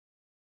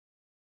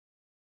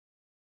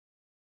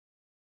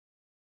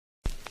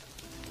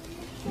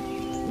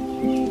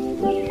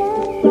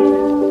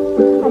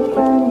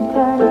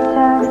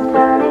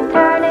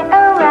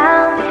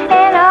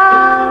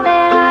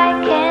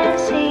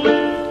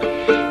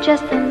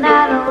just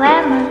another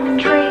lemon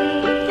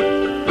tree.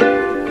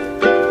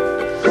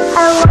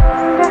 I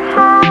wonder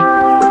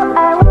how,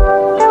 I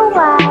wonder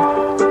why.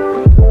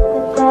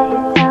 The day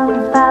you tell me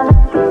about the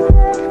blue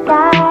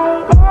sky,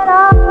 and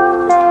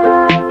all that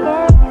I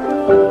can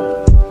see,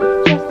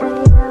 just a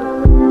yellow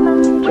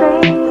lemon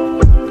tree.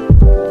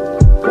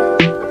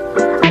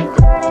 I'm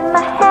turning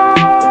my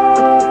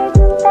head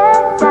up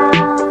and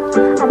down.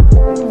 I'm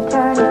turning,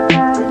 turning,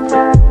 turning,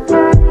 turning,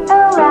 turning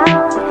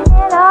around,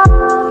 and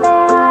all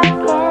that I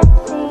can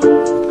see,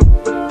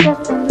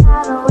 just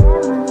another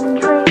lemon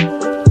tree.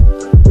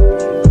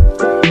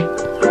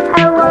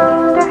 I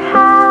wonder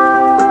how,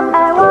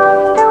 I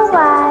wonder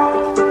why.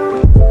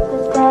 The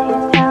day you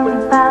tell me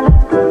about the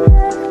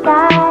blue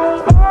sky,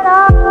 and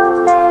all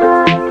that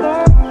I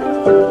can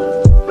see,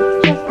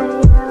 just a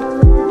yellow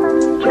lemon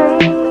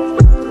tree.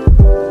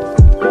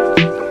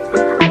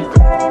 I'm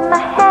turning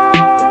my head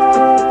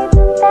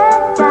up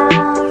and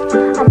down.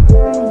 I'm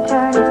turning,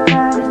 turning,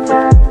 turning,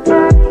 turning,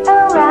 turning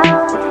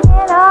around,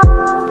 and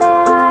all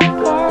that I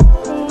can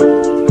see,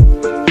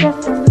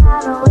 just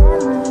another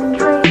lemon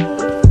tree.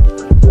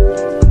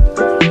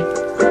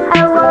 I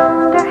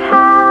wonder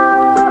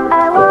how,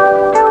 I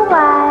wonder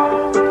why.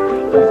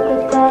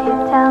 Yesterday you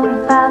tell me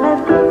about the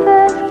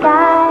blue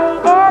sky,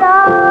 and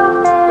all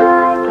that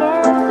I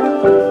can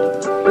see,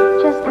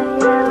 just a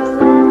yellow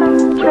lemon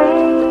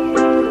tree.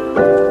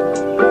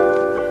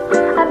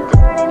 I'm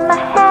turning my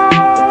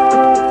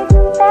head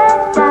up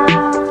and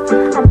down.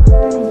 I'm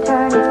turning,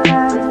 turning,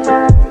 turning,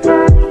 turning,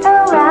 turning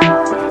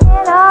around,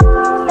 and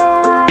all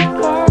that I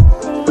can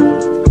see,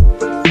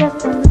 just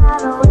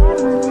another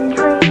lemon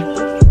tree.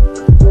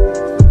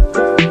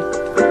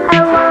 I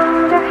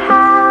wonder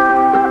how,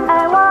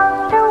 I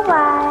wonder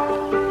why.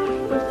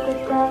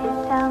 Yesterday you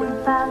tell me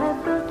about the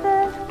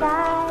blue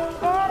sky,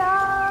 and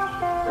all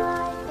that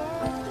I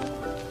can see,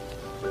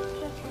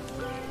 just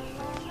another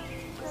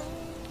lemon tree.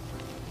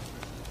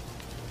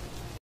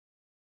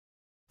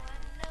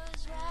 One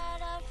knows what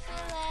I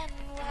feel and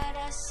what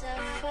I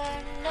suffer.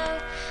 No,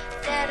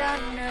 they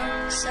don't know.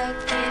 So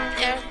keep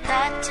your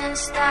thoughts and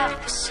stop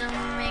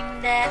assuming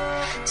that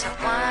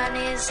someone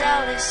is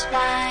always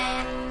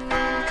fine.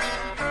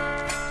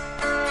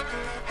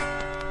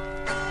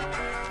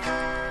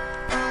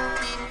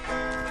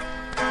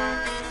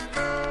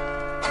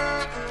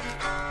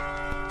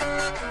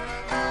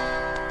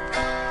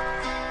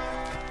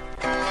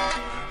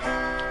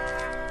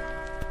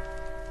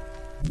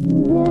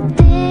 You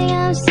think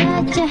I'm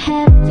such a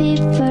happy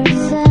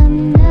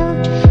person? No,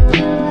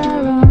 you are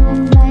wrong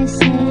by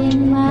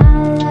saying my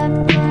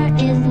laughter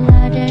is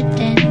louder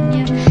than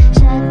you.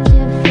 Shut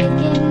your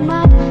freaking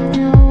mouth.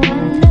 No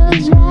one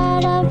knows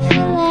what I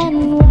feel and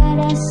what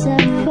I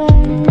suffer.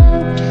 No,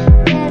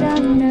 they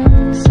don't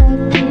know. So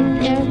keep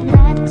your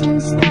thoughts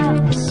and stop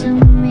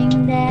assuming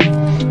that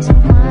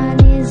someone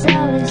is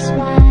always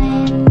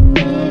fine.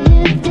 If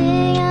you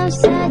think I'm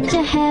such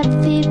a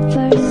happy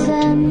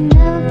person,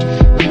 no,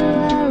 you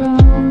are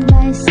wrong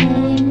by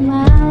saying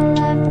my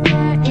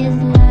laughter is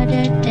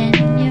louder than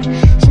you.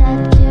 Shut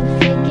your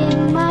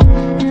freaking mouth.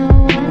 No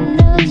one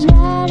knows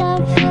what I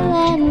feel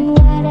and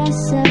what I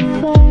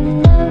suffer.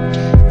 No,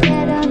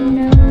 they don't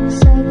know.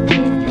 So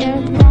keep your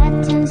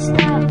thoughts and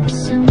stop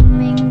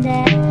assuming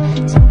that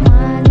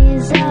someone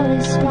is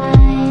always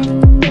fine.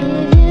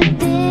 If you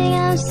think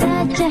I'm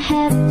such a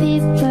happy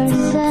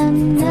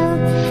person, no,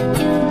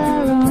 you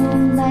are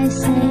wrong by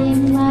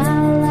saying my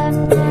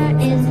laughter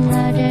is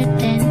louder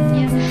than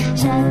you.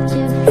 Shut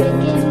your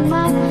freaking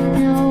mouth.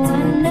 No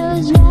one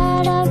knows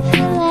what I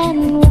feel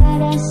and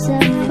what I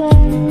suffer.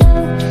 No,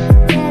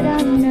 they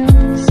don't know.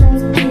 So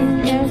keep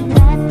your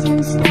thoughts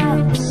and stop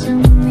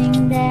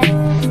assuming that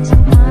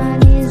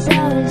someone is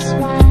always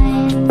fine.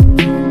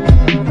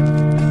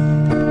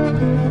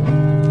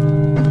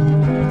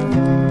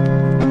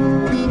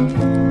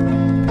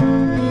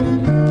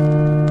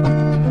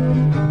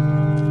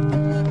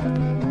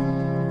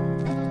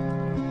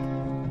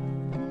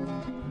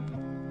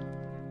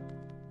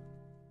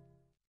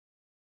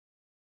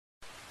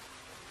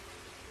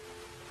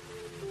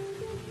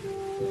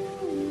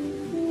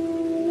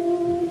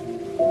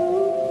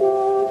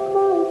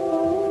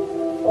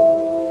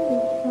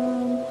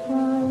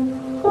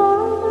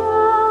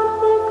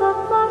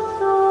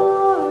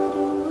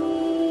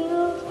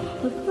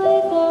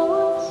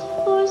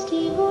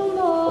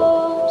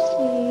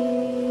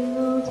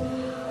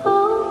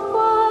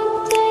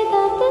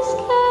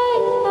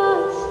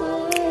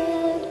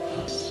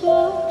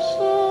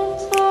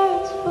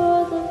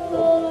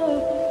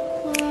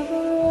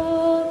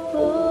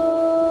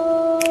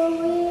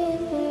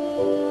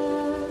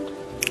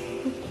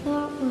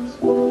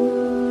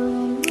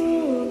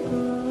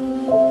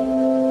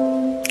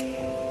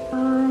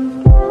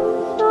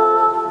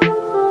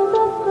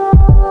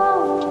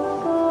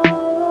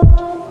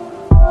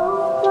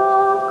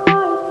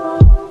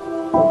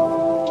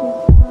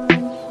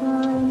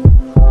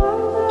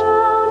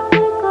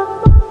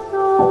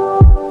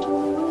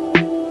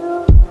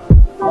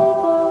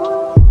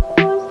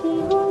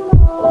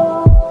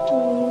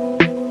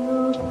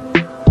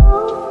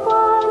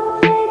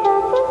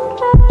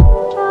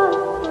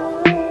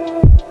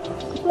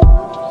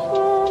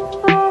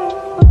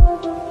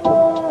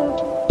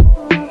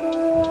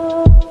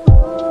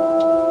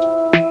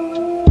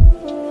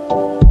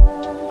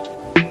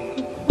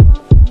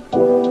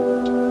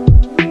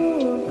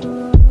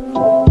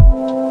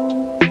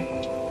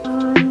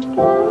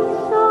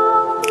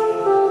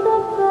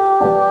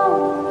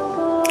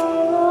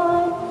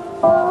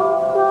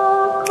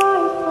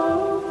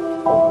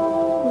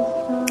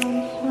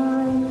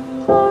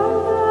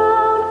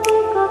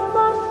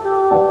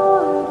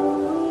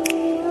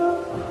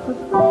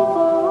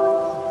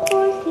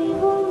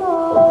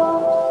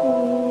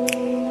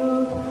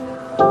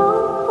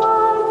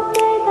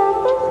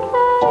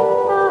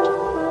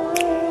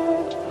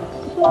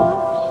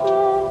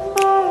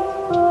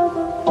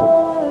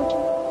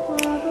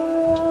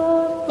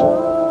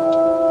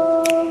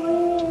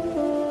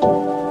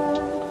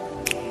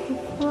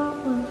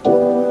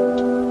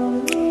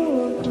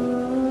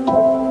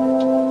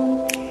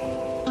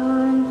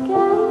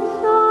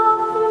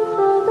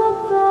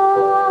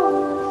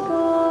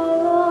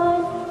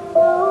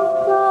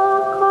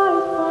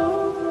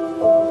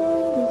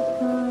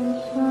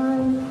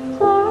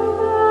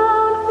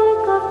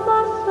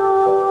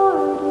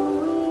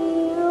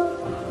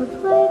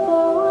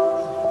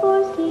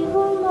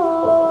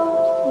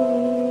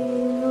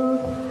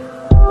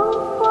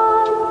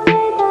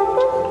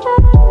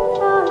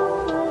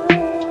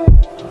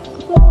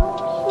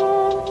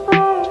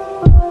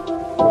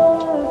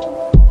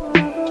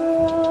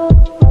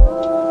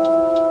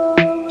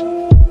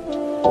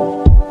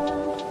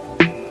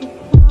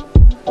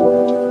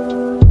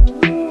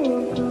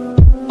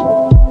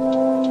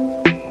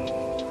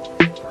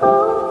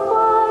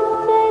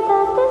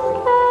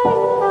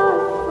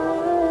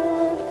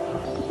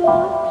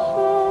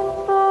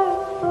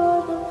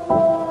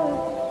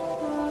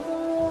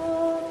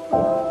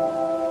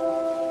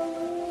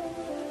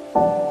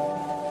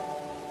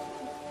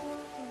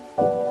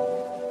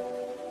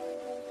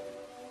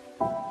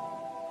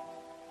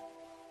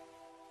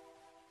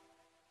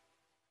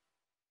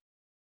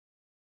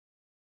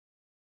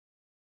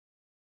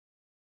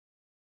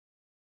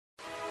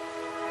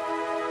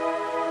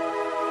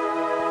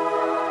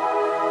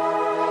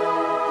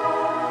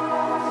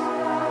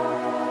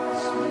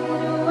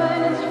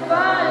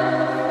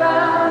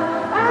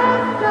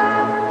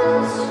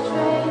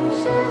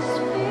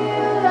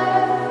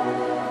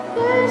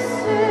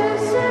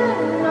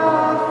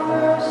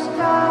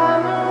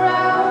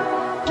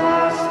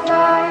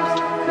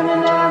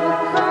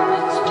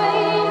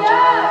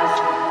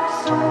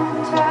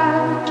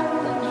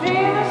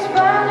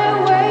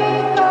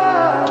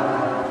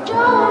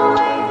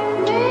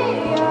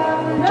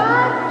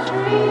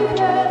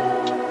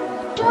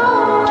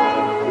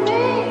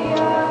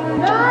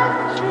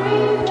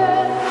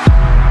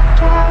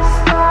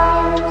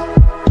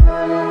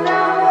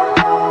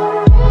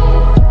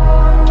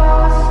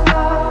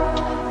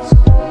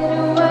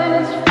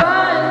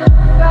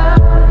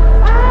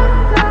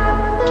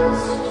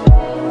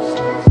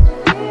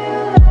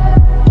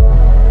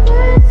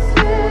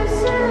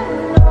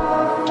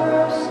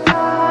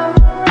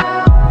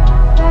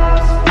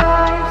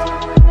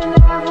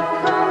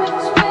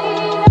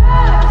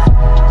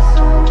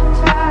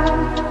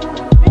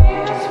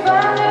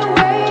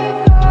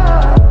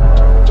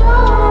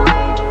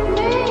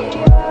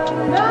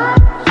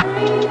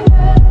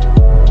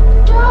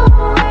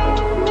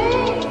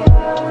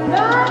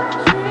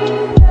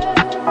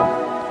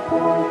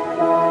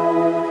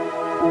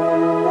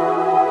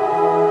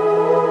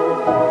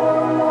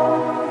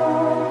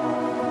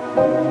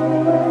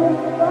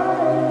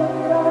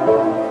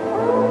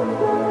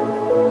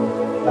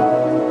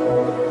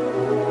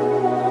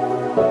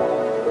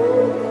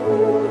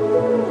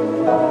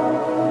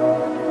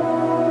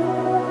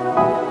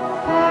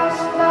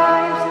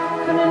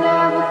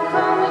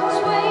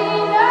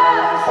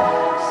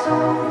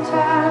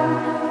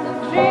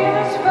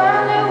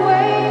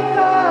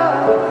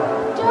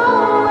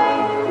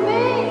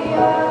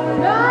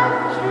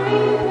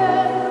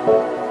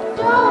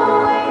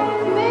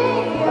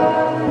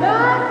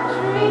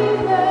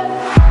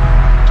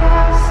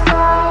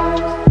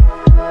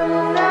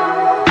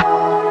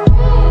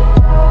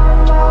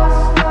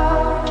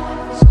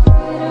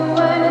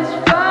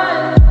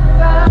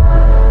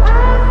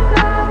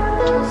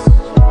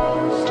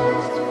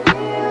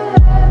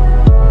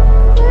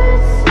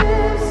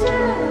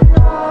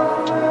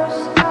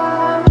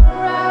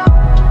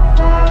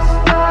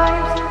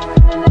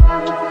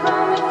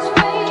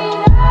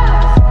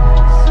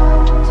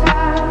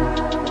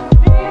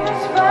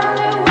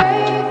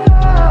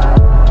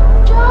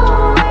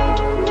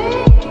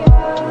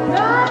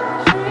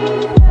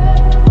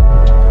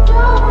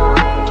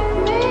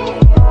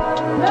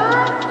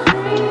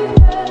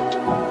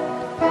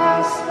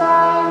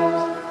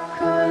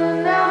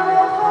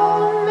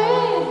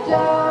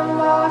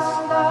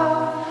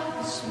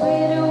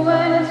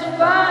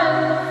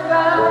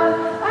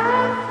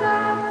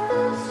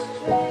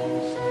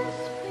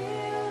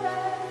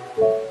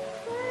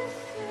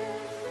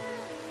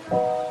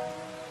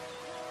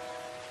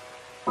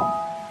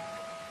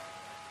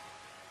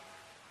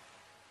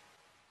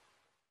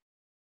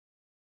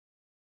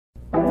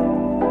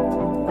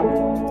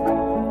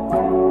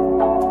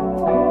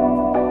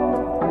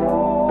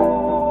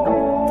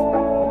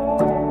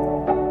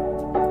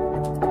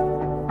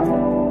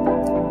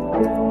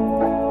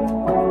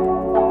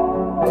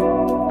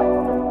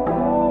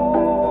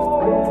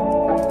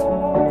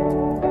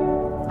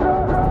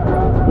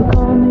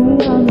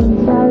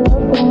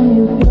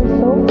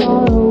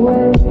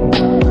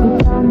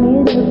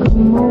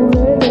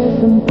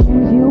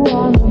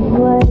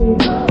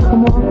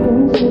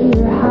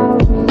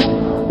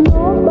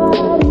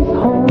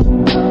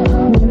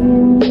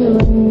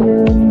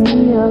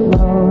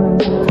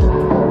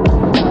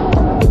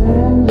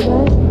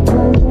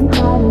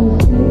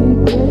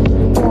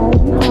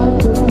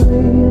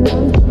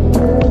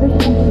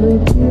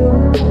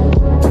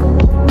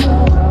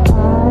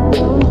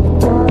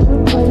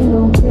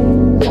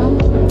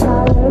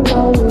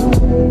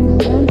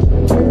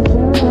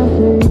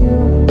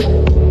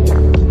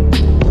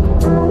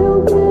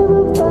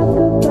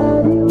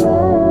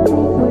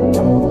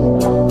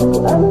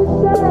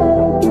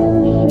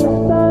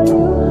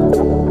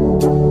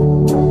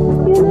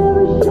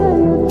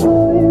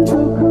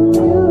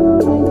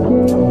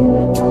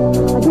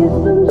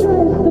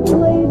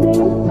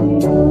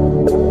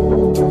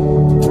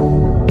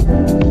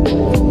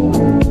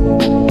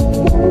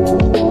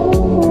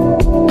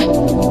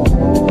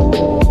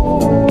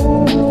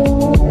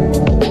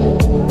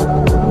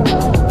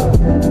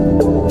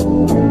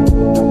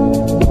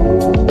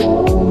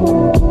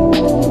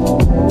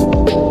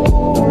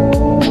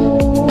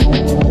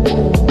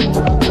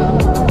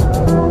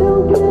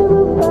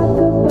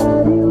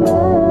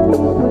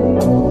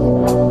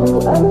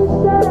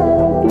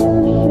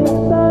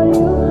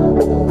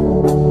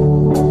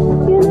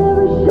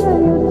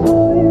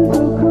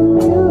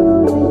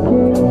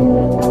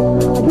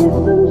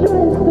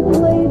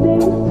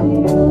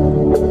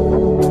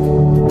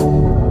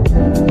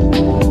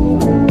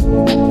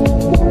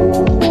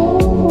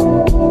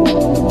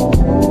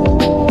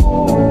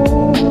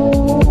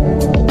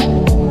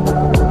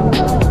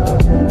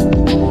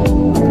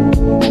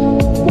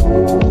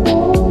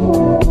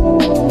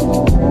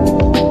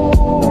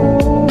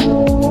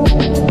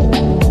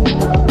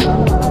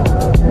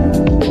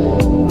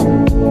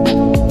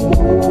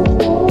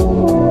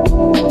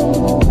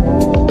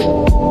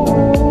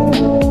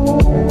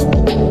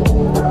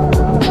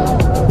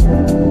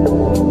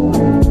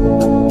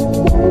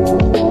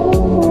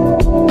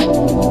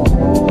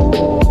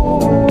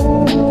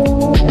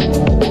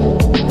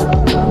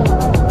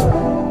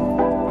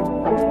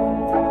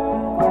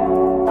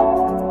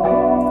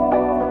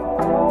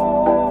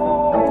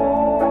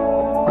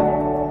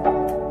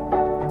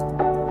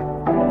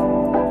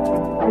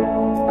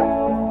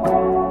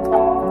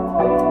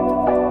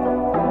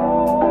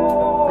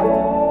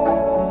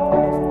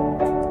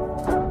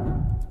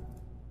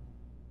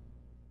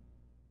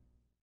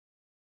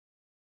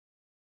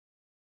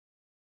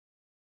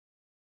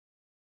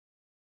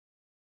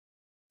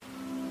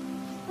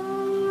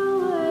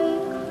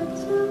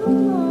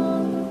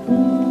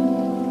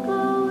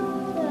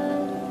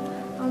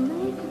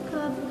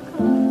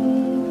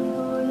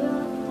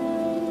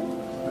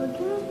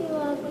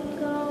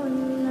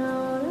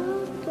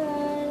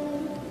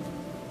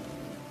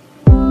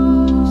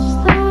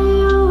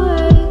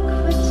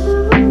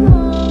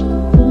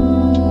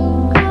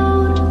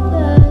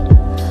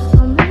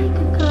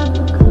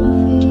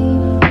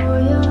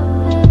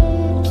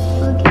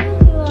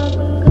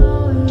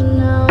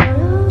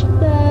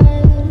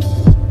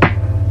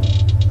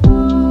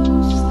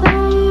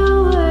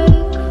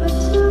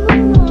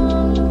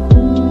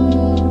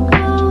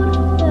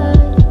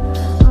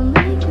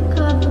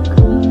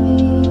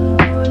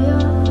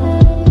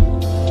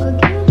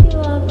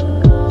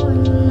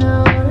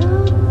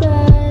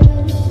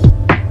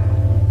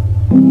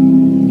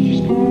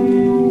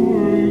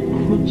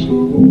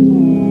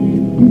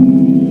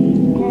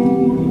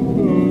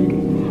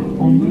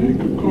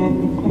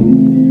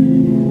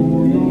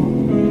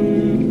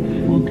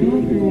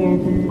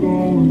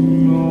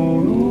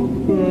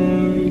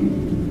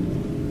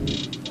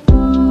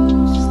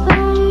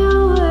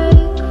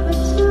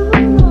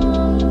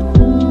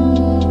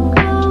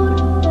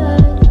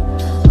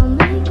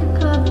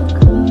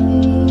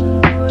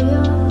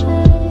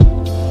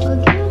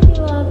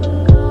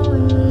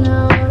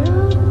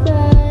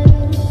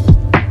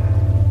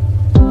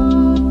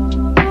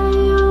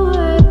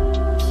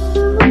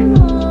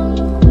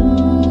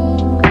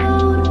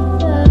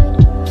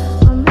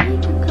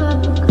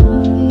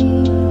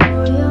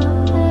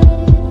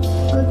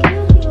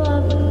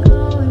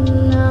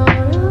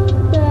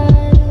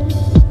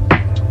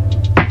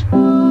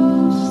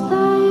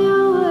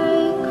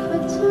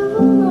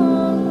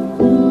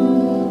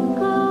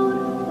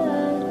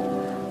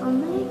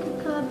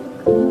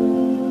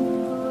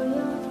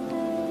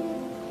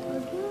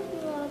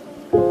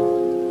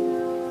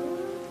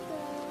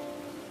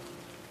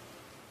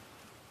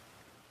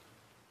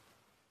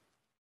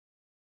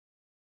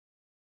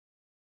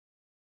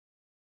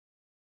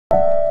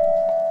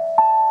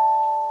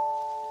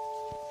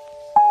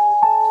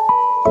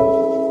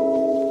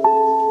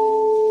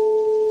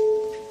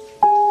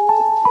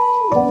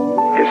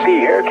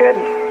 here,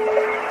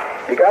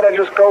 kid. You gotta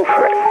just go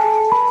for it.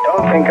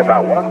 Don't think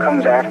about what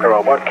comes after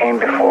or what came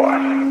before.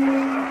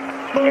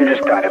 You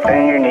just gotta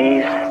bend your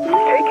knees,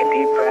 take a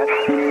deep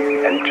breath,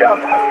 and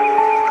jump.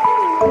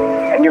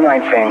 And you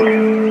might think,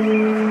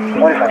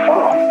 what if I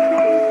fall?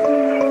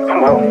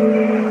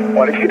 Well,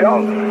 what if you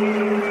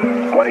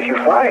don't? What if you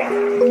fly?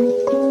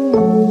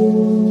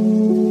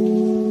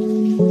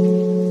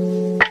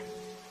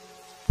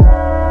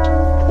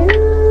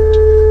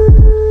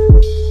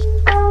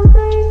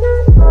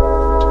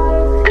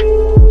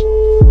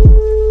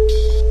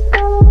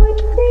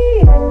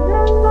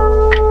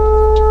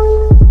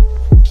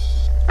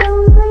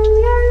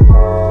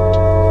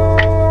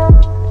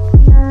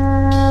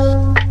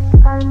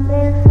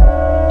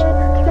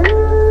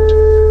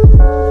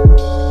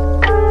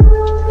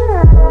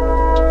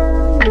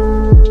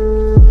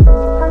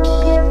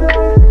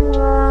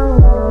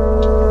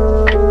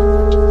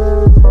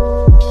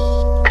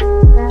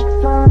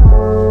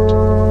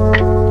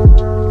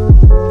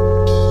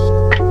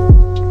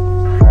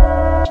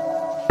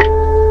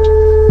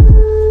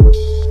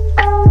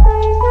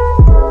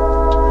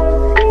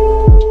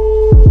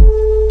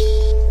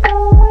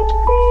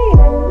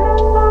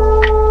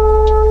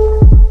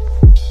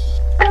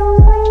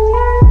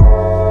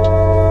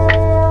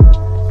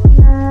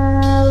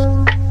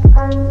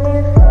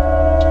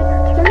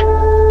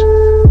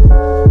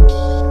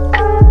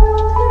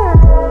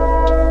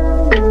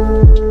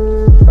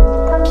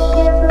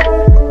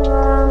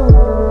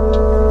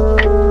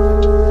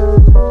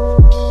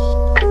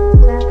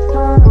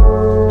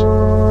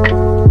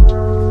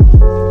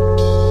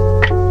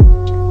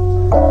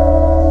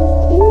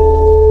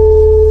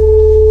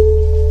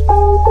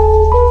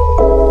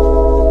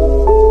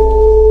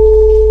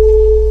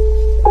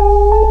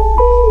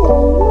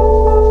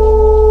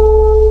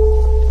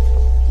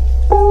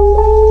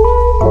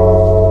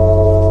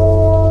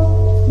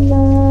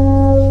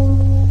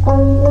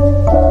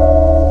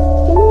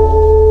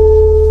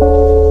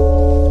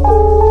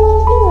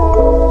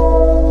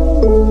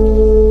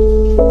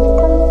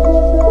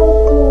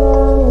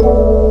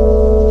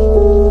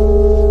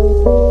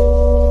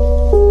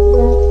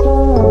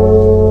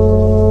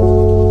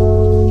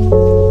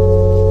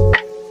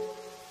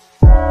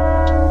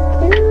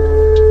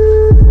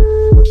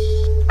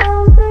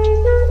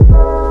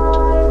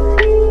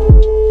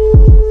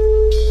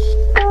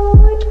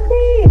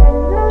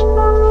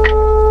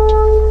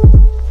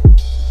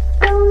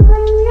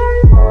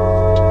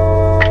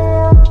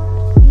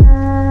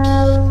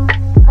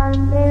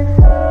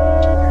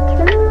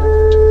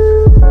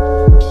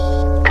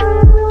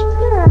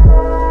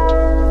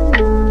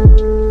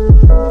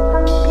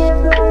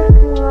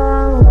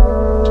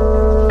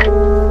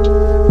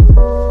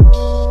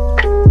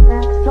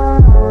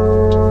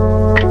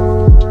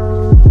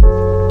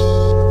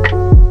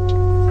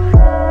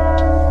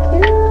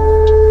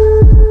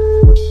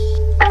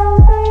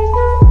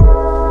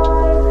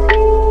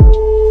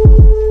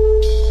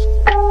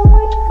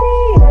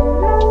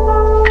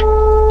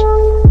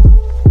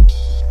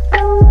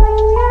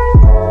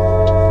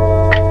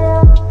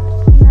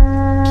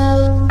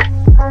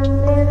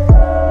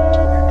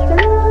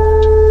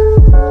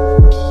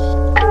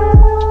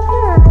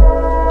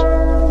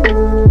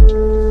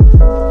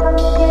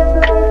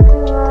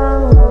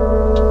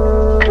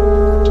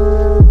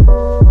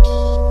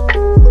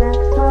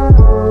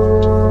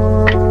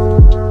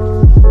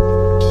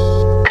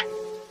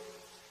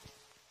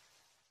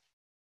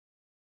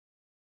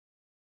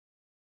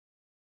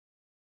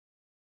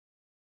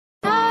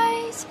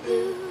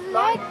 Blue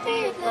like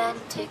the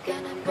Atlantic,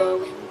 and I'm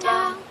going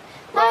down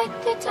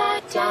like the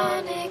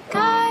Titanic.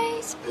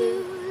 Eyes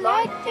blue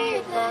like the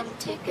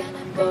Atlantic, and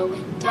I'm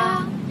going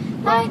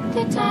down like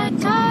the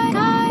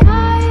Titanic.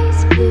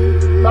 Eyes blue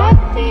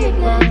like the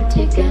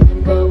Atlantic, and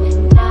I'm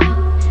going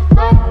down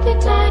like the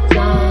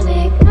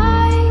Titanic.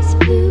 Eyes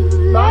blue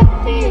like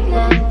the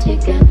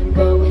Atlantic, and I'm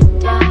going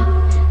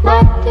down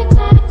like the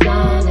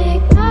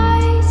Titanic.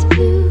 Eyes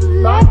blue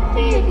like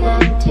the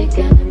Atlantic,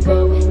 and I'm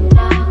going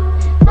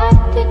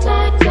down like the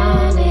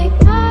Titanic.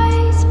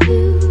 Eyes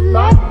blue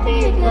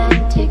like the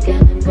Atlantic, and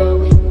I'm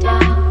going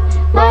down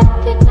like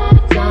the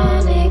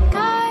Titanic.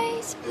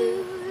 Eyes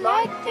blue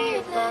like the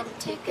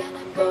Atlantic, and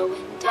I'm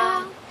going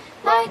down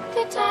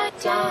like the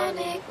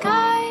Titanic.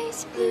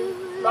 Eyes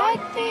blue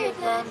like the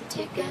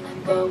Atlantic, and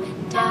I'm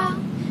going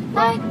down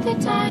like the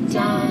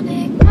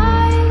Titanic.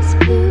 Eyes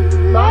blue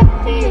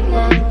like the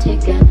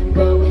Atlantic, and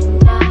I'm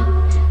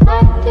going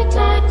down like the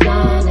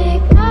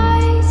Titanic.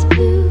 Eyes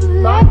blue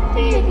like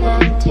the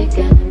Atlantic,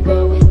 and I'm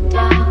going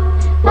down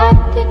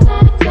like the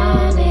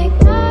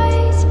Titanic.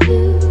 Eyes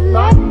blue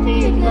like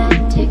the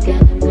Atlantic, and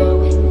I'm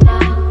going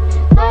down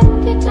like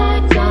the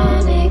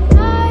Titanic.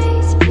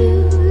 Eyes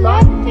blue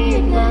like the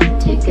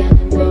Atlantic, and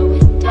I'm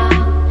going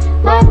down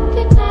like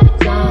the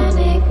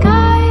Titanic.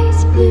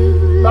 Eyes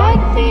blue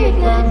like the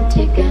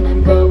Atlantic, and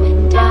I'm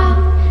going down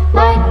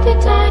like the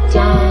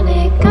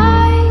Titanic.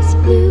 Eyes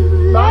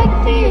blue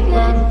like the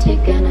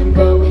Atlantic, and I'm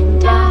going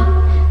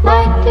down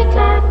like the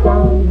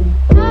Titanic.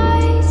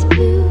 Eyes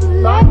blue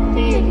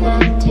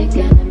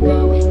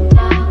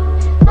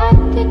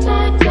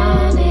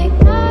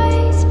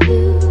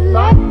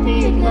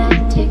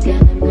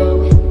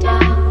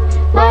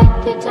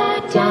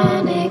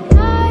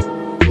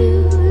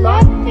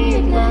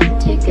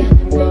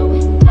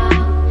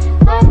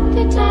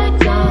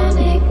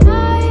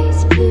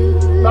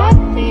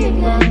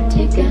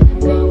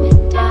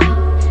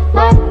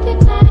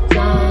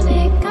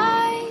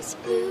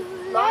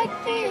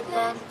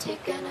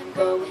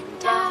going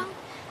down.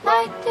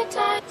 Like the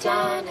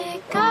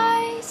Titanic,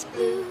 eyes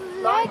blue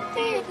like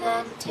the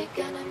Atlantic,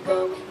 and I'm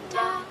going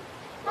down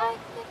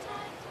like the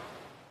Titanic.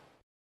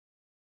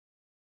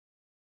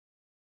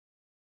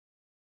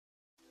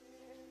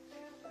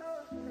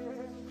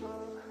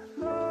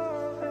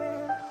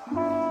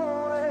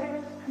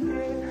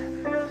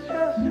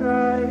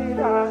 Right,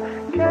 I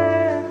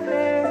can't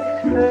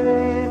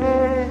explain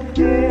it.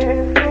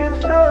 It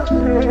feels so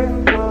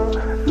simple.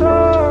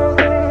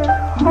 Loving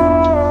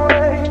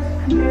always.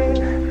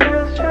 It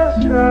feels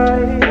just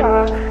right. I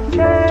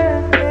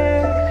can't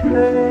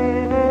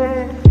explain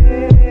it.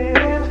 It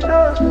feels so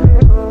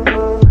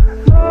simple.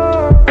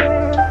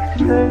 Loving,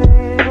 explain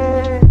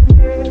it.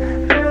 It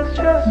feels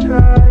just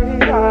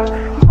right. I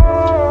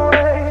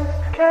always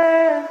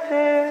can't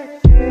explain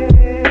it.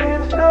 It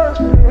feels so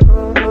simple.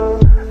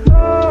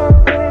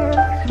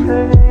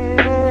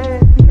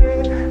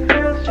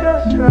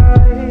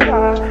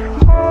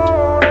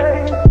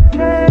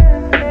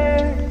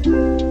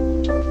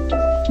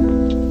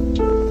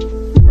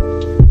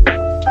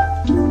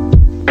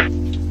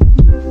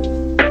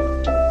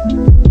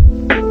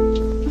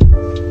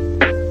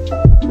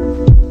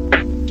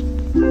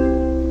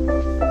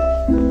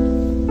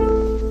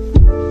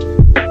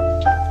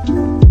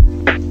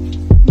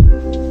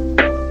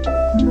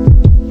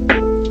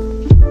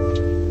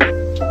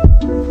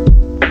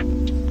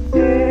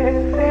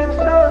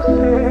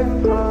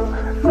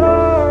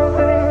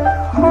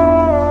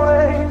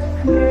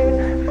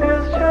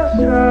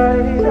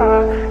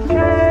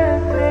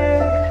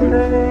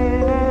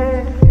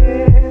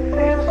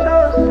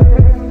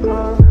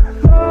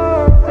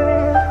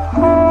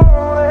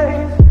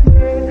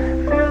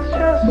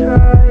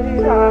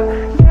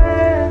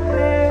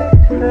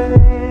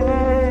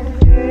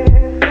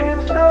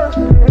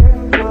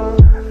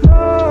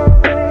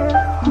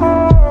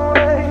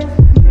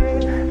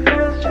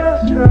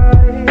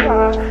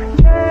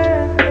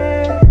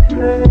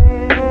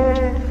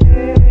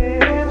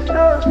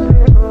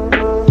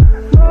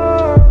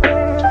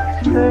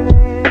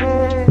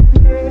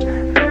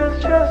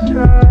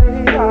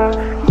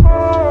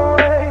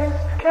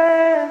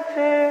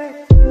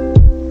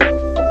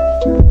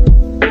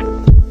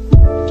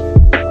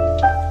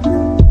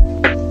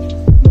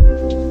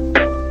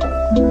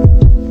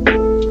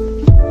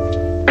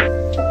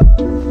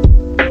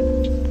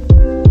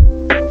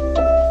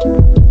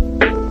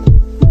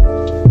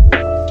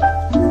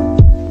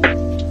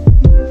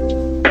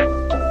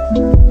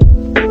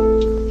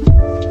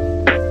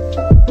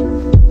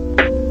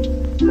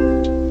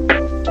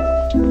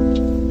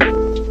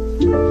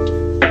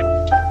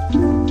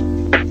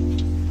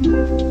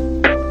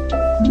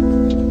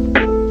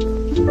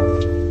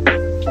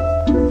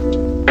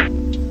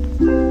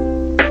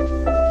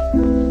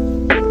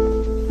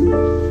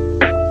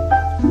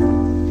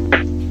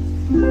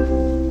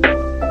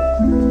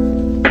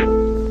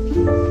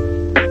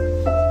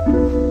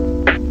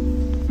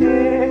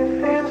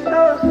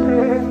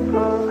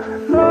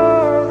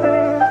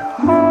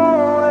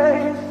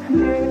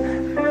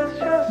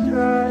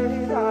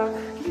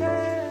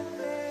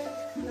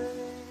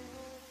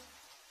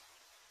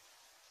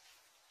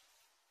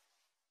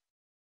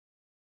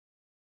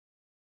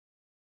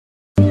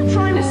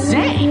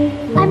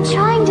 I'm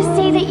trying to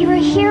say that you're a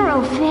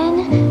hero,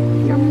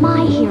 Finn. You're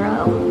my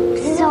hero.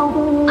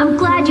 So, I'm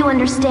glad you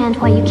understand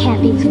why you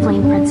can't be the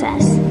Flame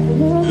Princess.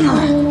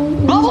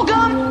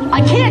 Bubblegum,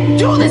 I can't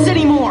do this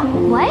anymore!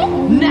 What?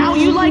 Now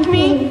you like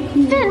me?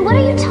 Finn, what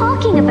are you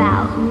talking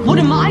about? What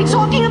am I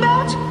talking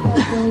about?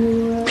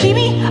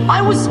 Peebee,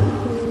 I was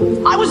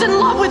in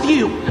love with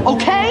you,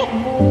 okay?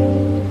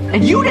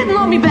 And you didn't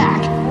love me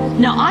back.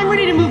 Now I'm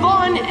ready to move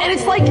on, and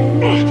it's like,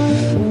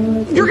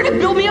 you're gonna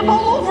build me up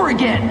all over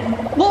again.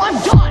 Well, I'm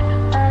done.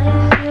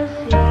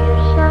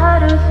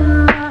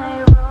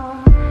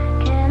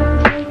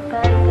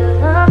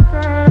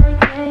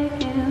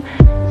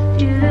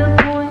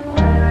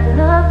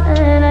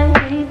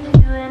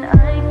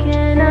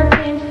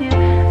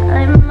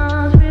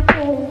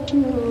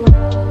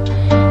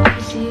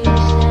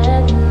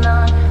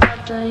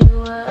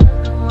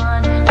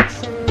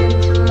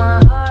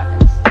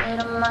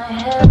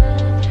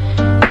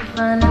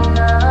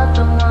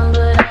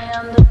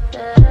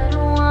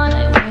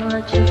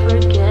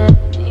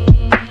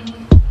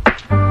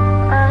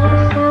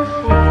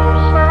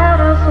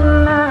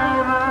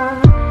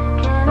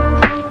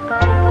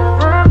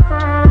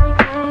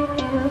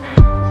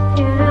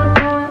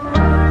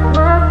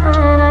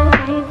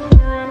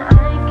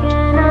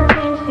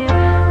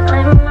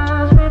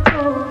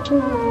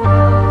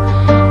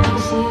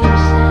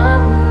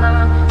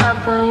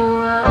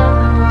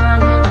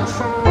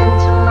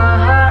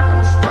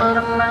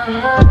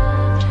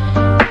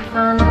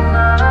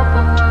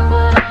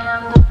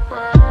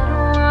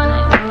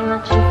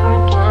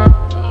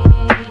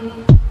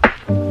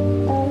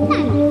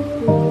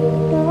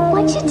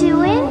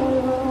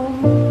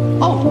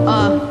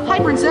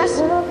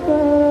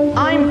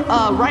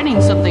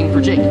 Writing something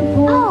for Jake.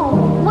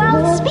 Oh,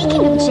 well,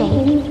 speaking of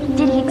Jake,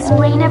 did he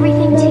explain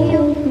everything to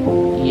you?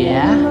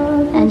 Yeah.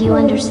 And you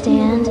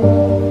understand?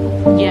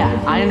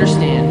 Yeah, I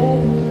understand.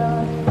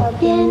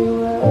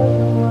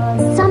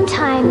 Then,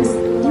 sometimes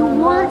you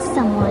want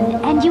someone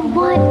and you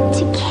want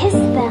to kiss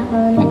them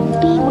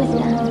and be with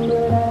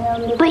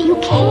them. But you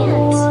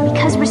can't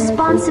because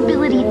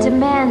responsibility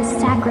demands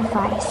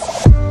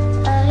sacrifice.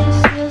 I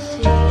still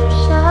see your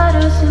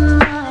shadows in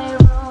my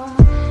room.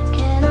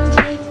 Can't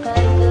take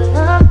back the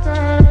love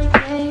that I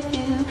gave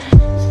you.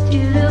 It's to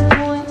the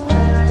point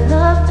where I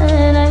love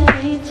and I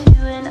hate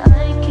you, and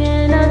I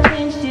cannot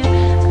change you.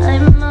 I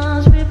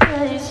must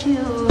replace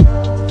you.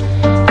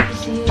 You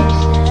see, you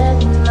said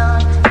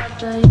not, I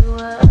thought you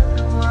were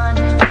the one.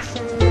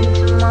 Listening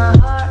to my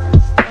heart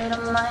instead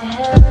of my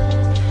head.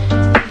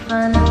 You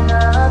find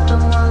another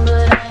one,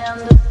 but I am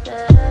the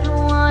better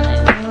one. I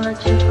won't let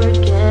you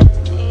forget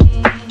me.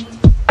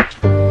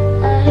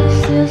 I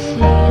still see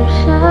your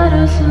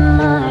shadows in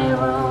my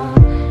room.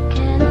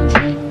 Can't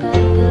take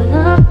back the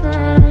love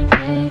that I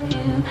gave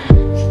you.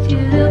 It's to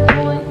the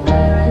point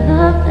where I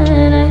love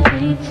and I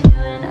hate you,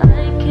 and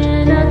I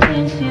cannot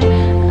change you.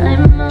 I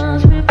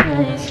must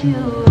replace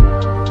you.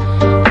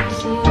 You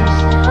see, you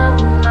said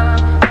not,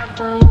 I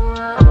thought you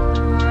were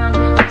the one.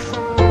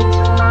 Listening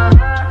to my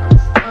heart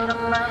instead of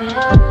my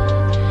head.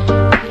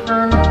 You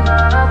find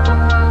another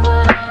one,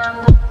 but I am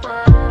the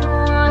better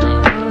one. I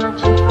won't let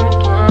you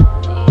forget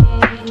me.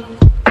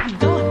 I'm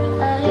done.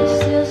 I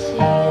still see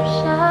your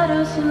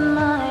shadows in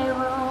my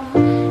room.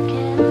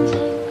 Can't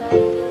take back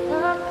the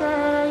love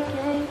that I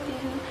gave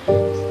you.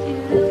 It's to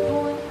the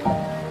point where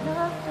I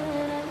love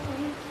and I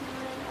hate you,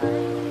 and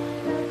I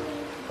cannot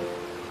change you.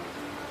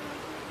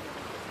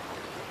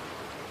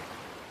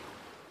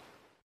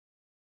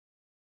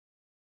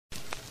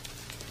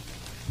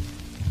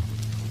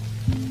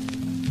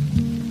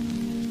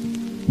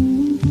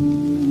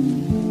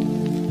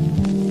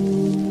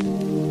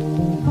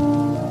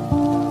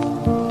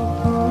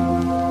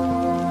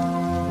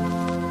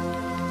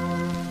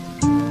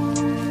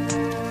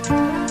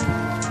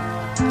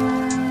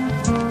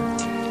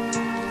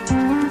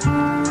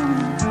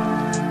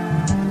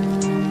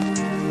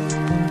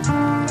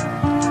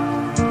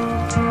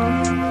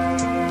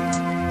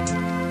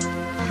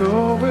 So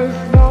as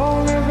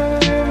long as I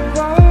live, I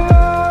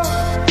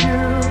love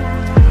you.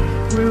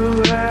 Will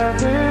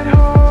let it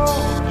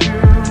hold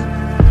you.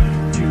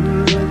 You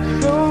look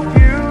so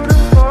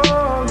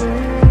beautiful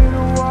in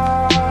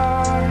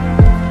white.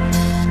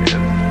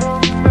 And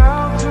from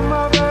now to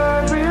my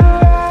very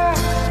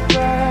last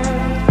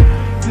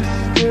breath, this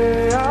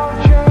day I'll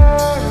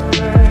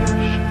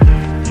cherish.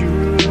 You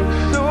look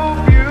so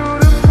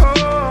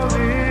beautiful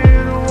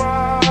in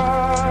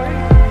white.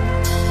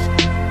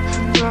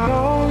 Not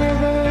only as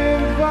I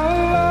live, I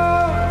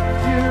love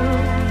you.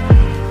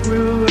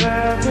 Will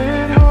let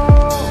it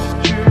hold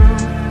you.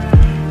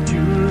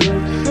 You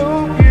look so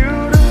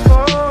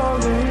beautiful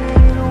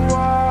in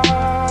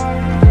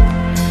white.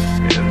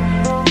 And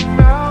from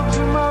now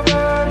to my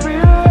very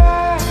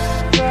last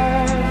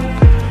breath,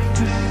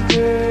 this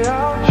day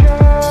I'll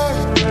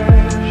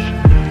cherish.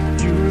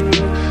 You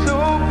look so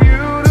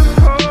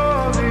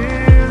beautiful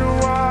in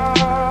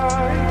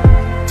white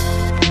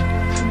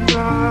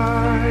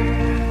tonight.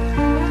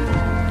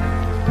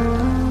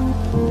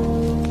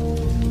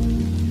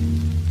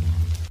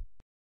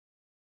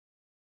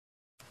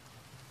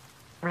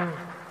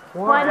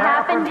 What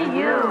happened to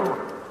you?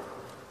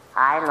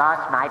 I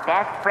lost my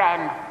best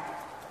friend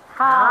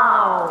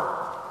How?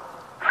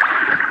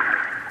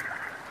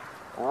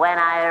 when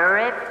I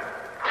ripped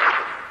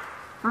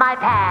my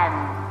pants.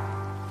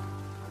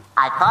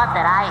 I thought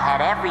that I had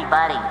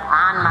everybody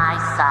on my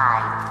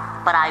side,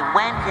 but I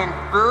went and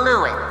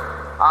blew it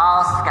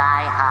all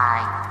sky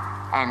high.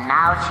 And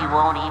now she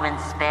won't even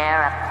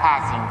spare a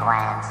passing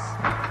glance.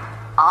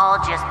 All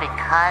just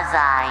because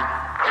I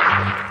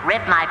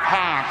ripped my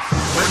pants.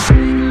 When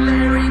Big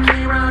Larry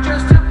came around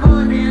just to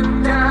put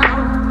him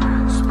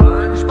down,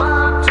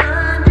 SpongeBob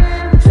turned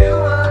into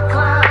a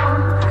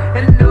clown.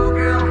 And no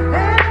girl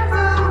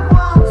ever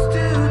wants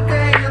to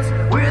dance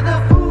with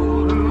a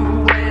fool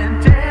who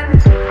went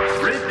and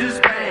ripped his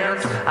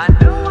pants. I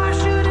know I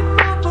shouldn't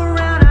rope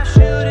around, I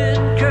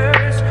shouldn't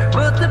curse,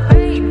 but the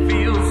pain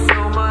feels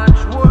so much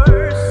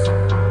worse.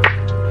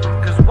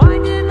 'Cause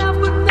winding up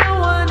with no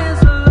one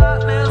is a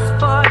lot less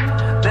fun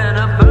than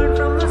a burn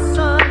from the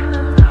sun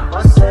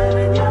or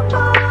 7 your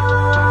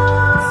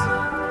bones.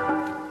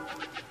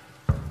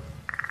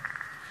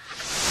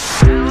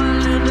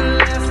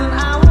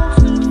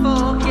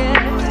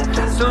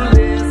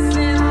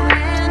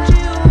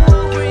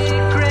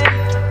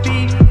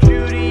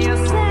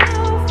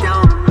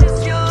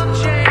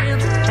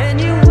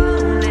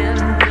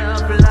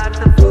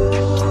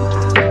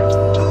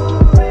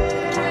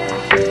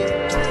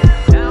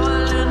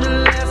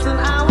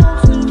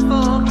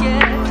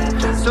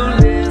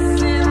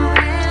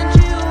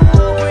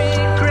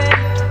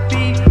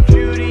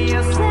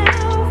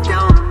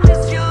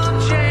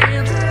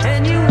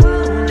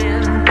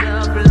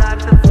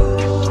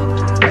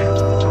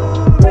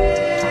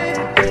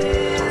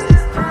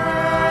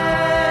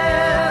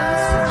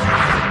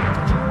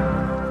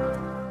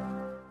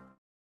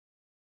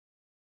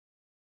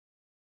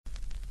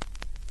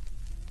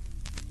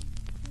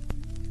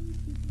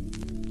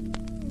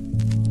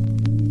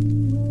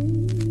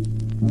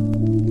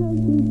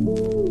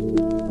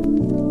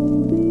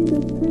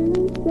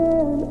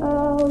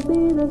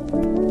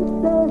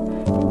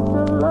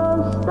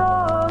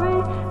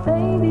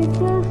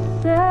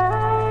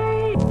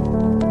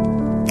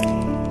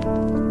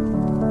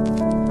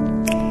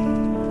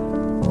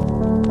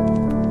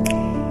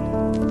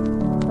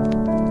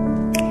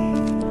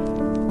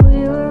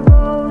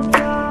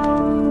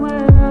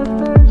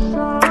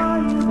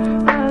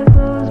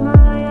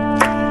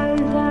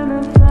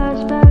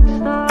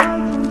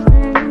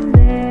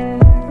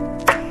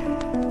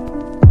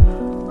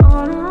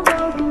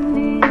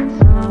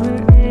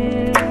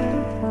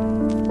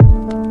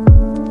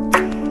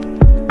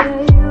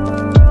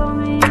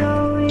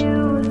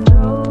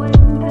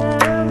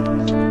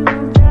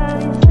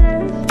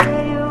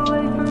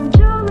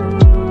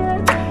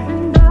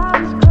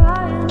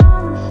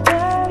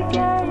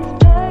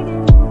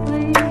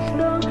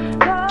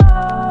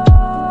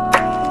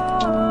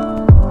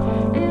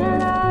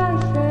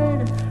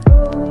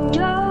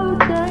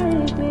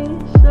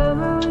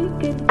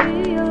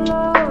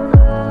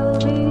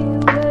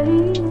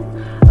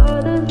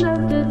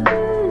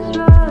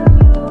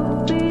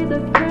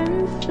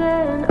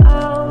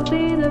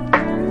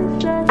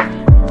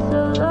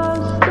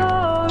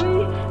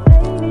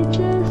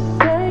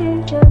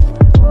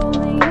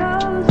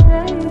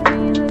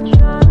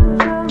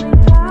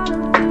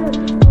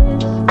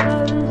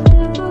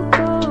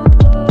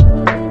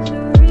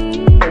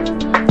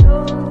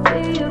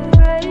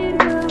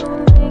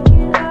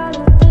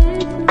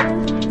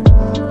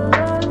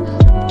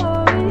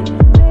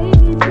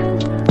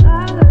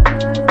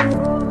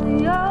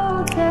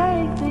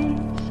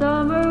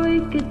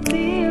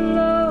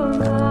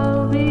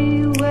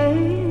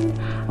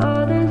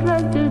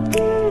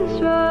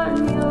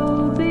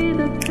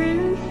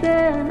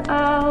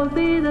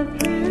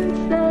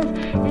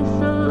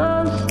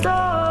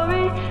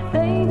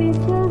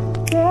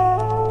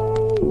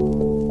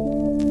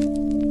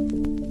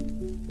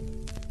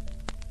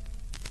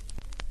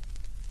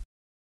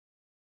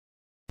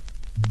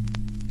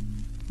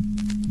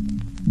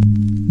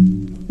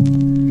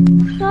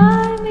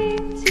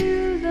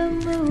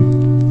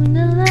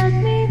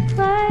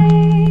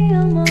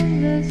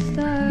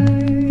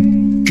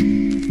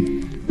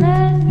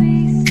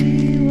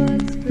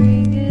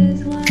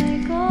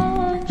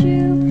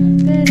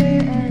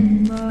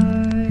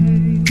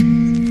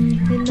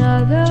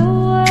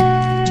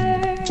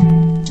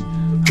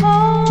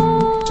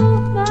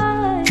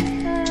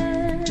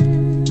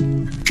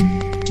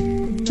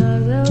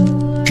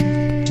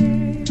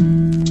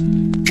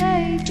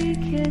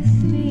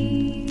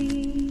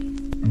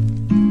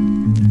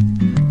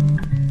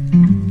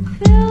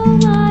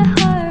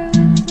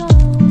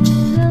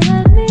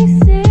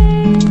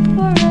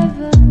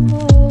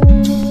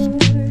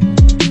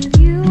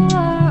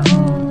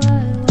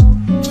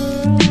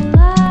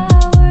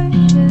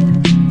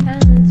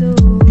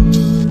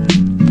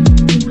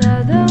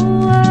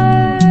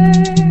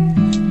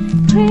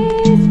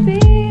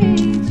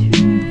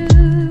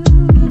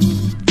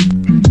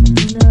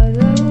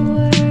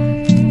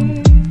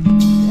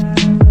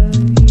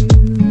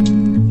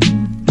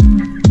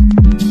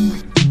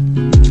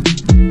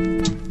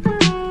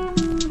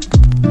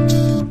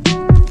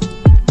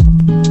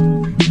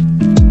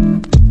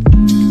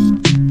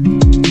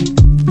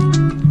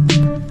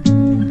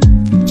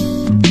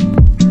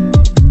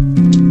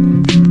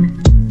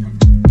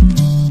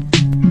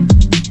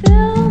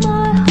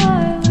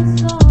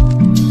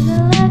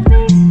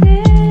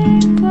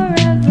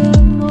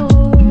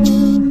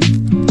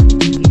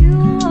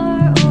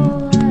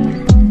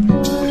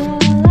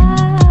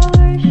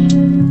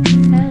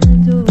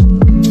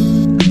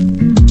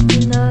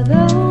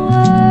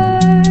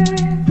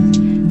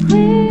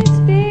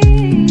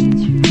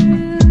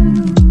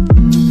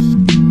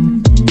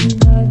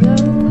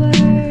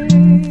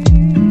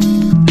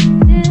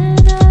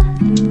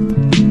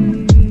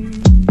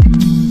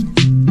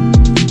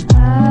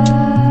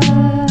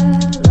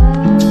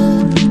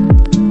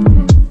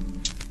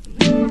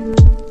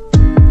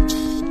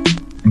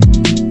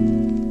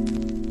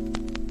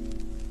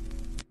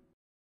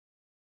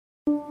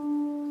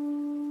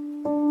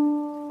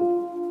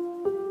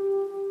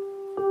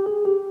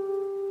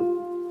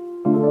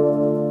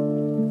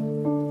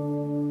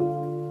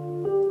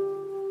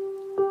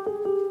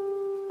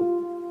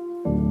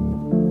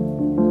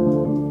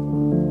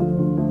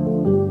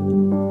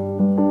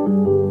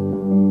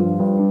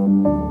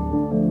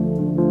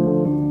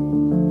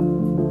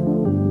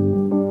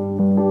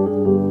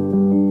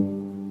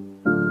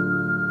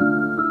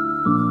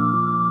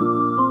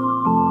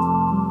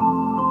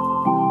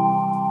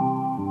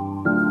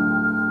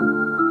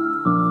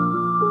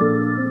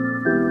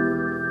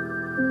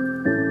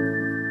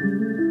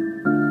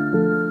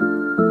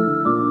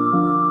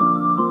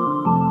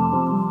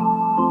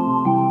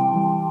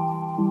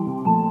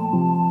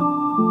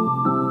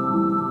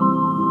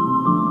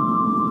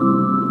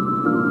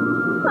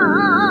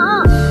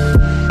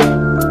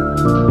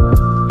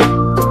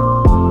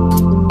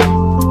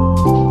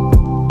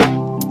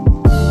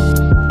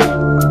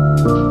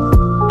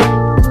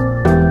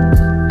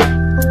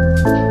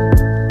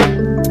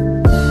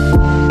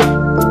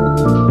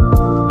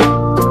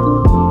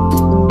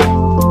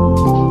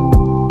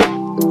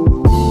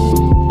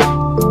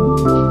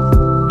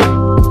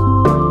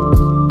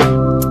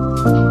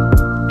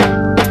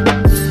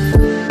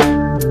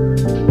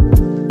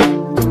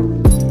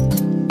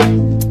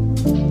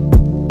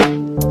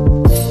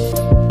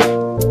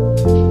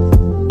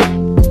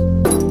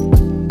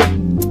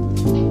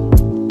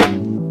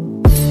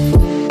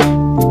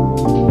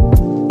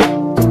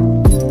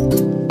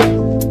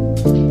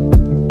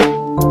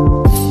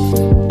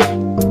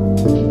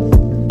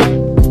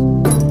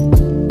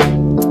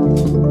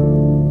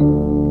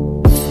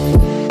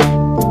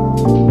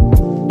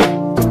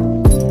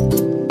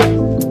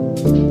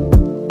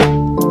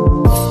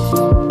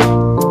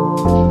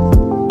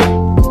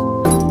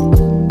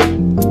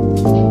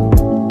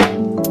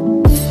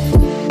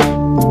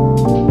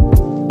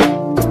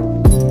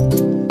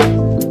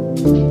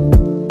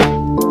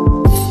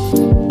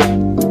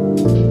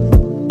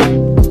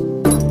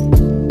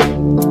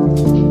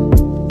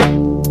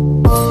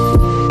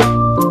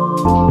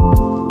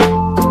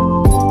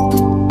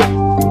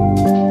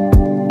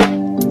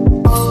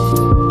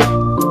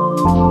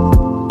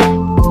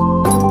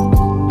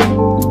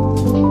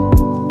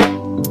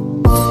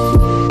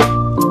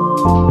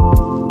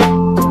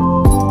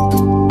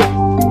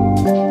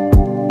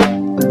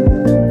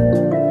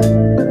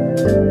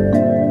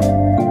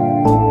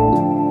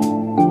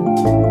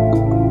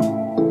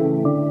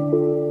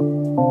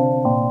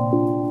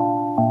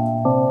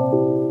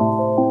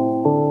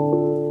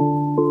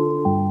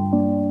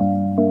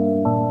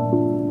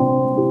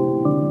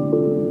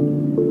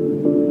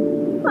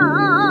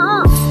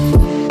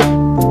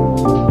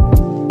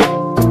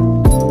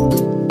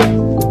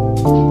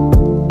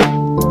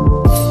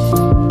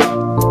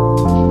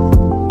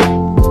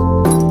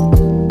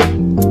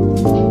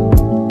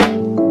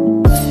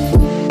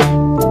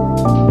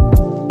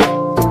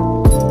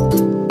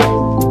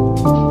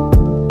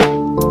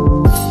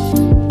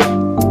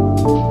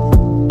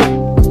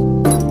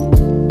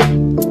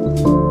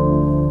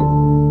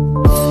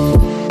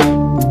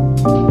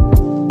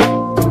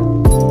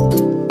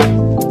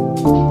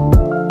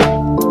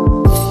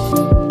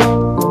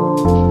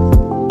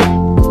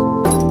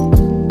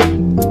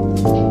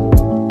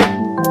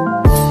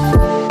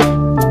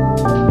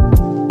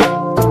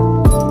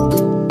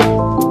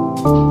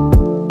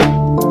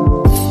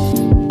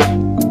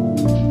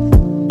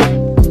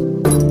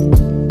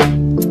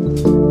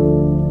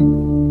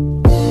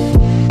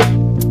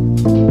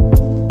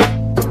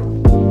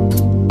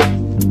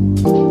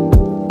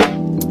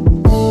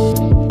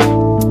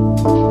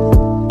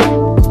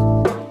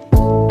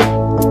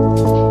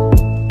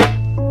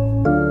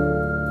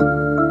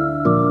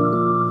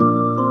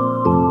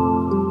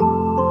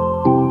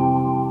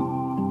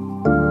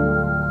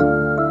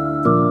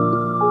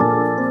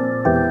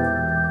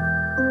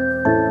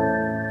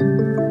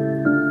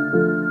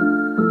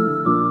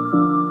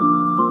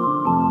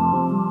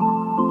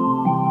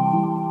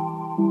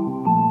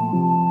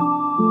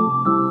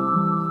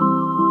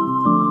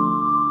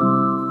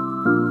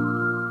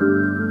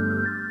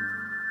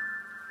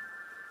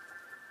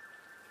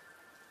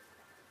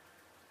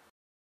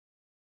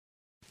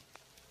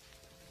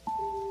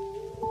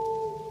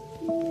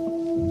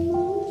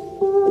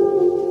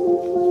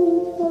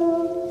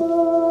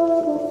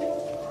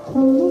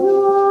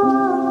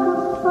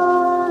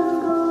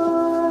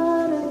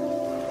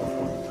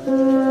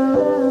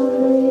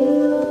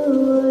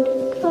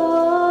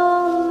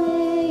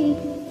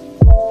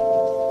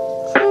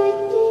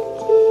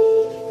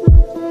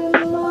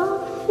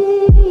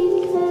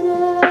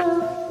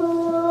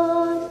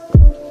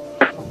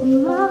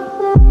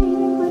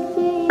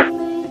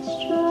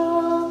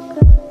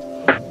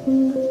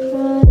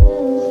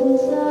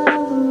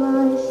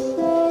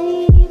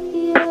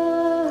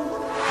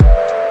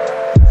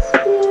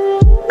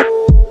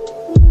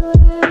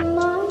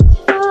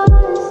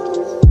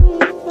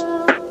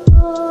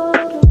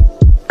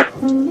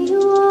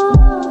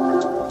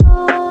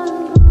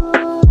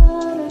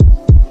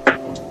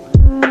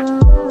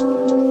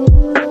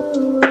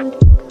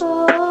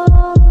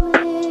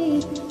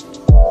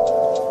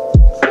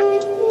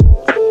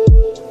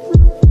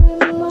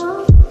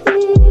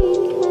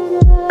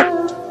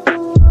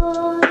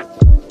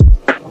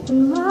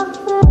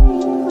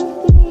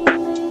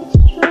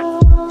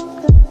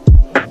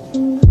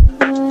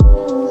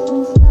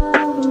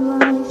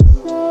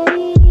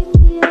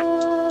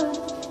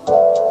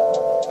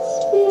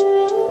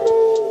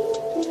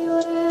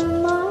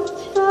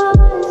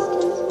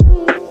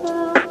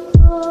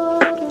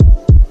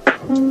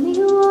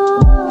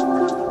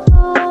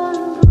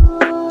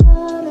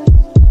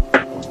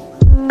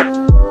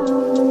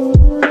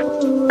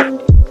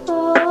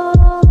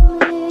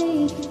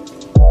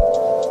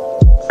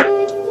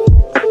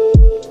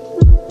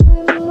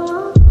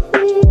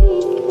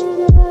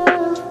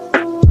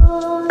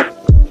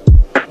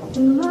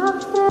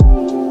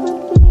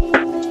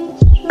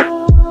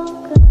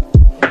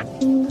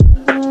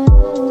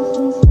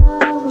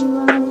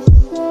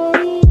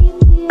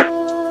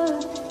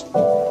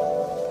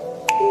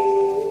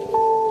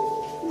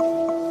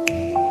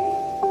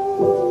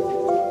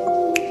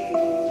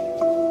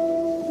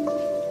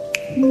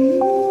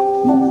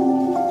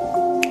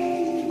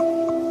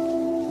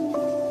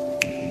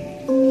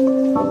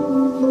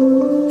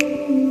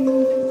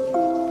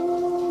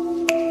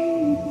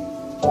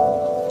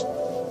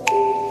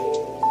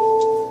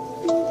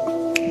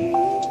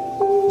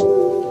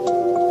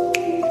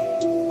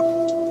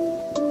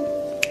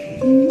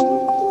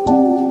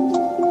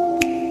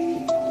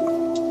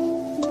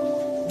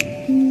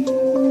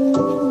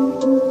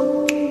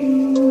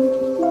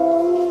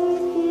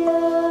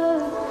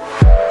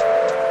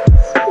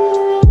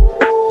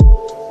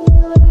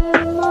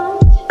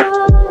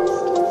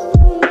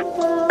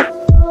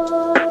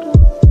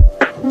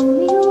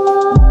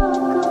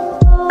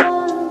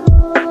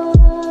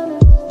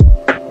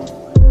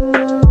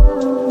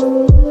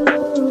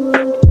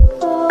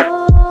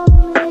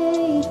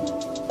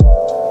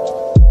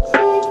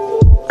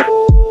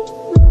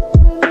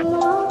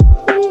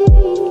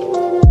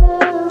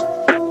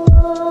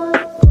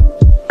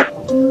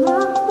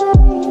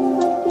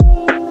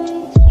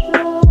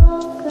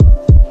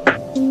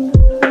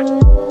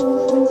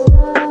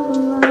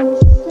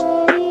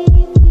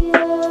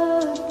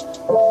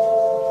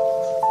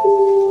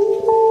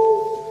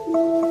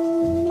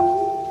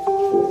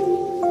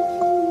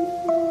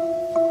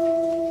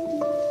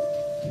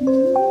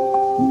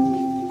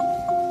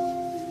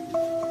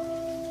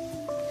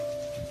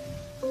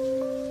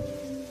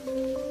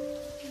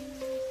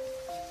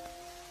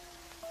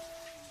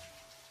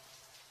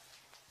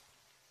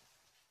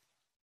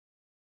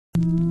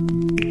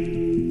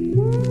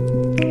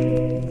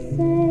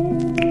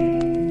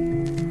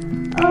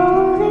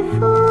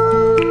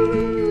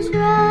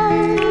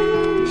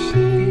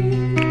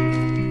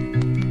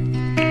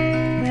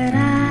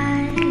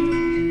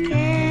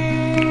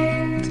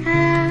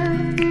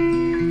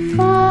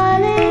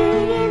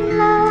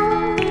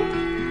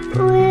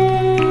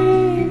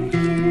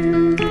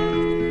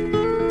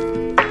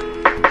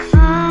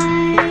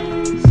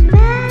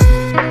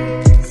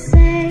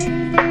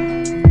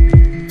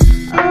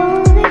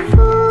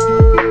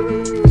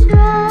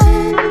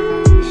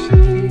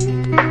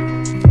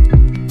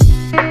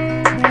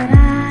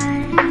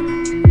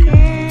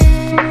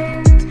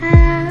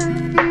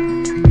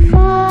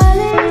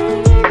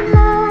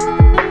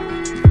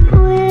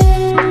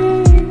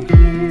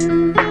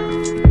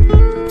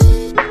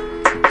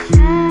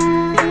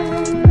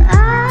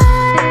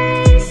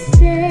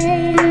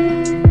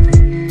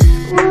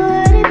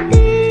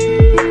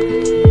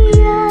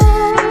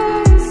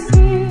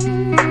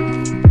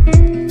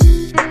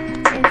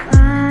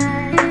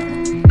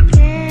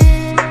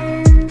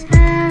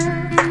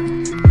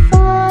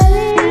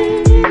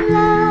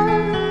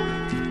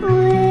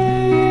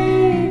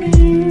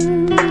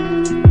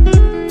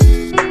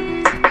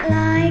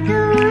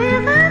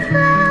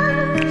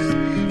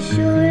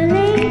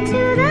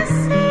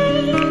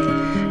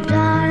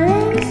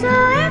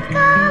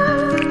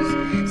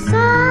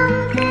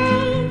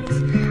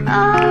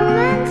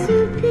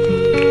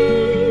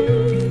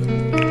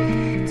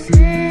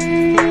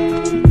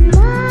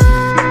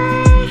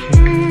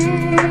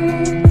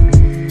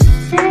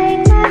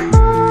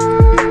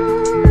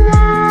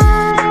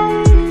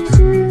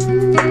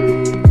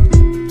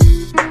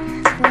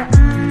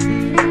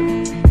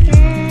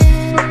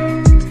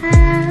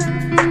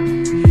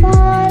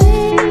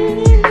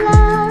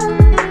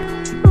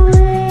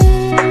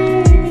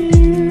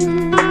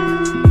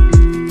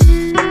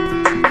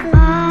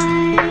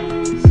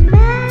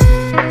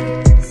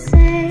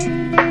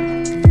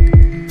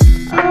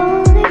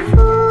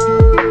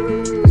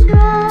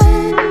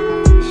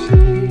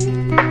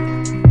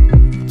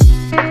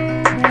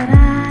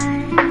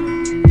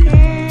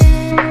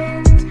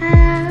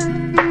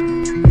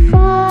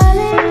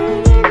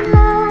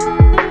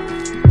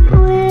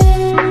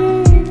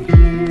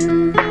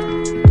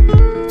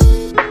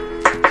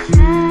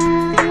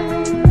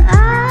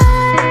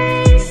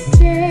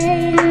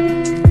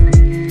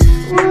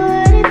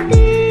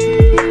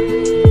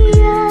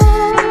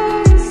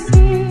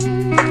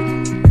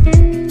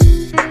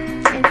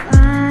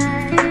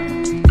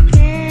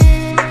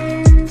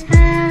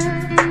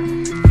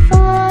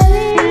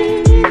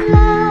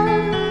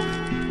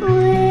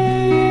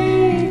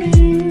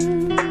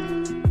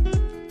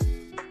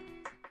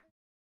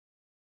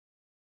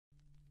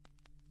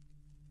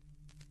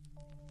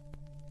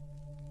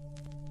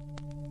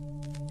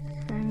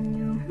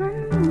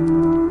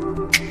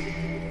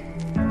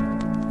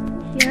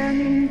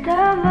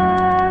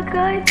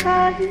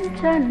 bagaikan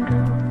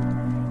candu,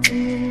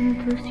 ingin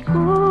terus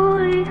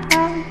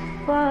kulihat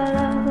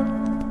walau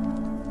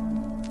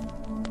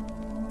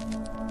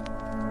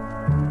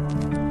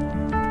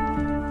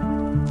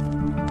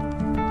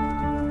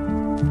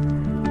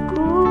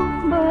ku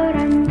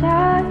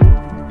berantai,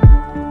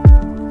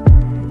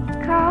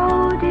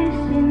 kau di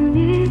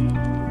sini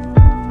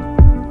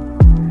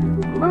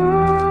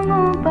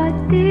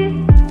mengobati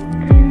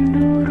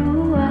rindu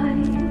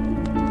ruai.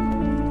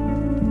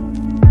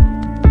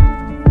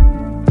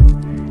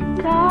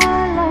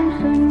 Dalam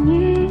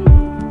sunyi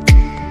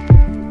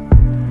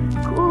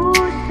ku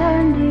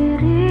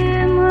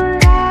sendiri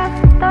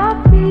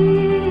meratapi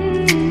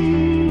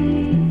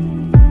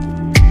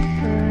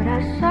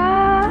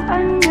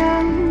perasaan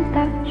yang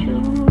tak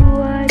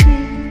jua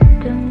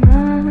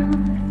didengar.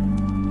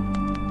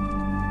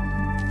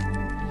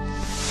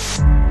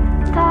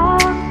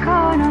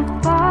 Takkan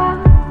apa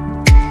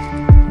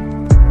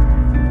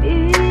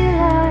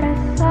bila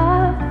rasa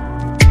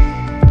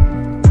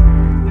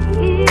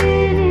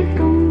ini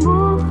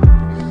tumbuh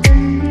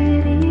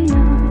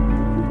sendirinya,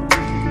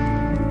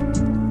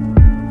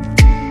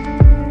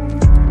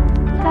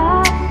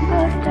 tak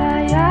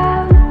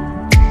berdaya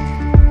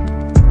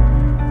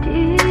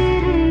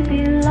diri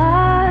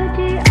bila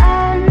di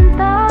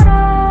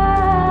antara,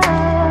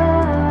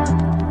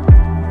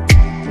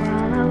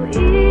 walau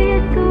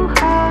itu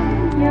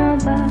hanya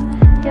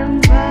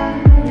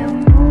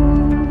bayang-bayangmu,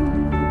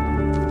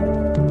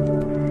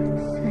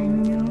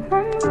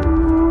 senyumanmu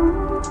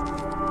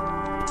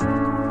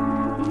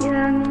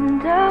yang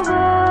indah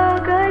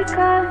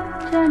bagaikan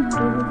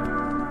candu,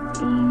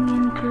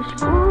 ingin terus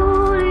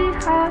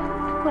kulihat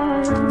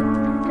walau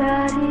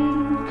dari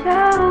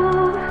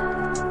jauh.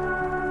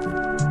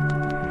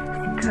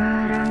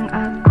 Sekarang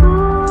aku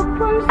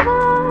pun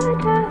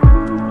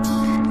sadari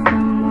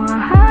semua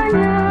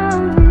hanya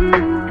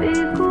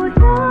mimpiku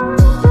yang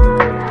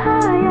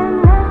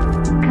berhayalan,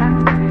 kan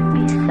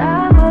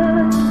bisa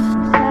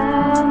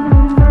bersamamu.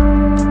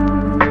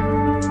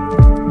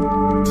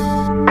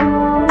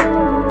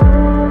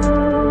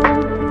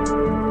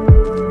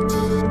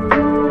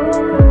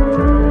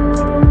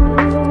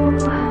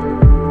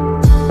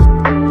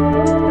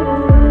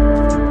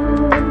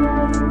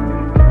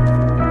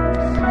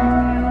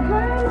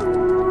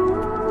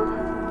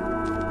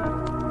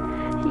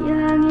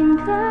 Yang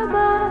indah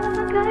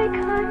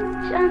bagaikan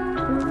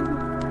candu,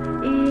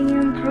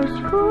 ingin terus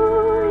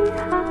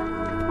kulihat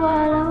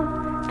walau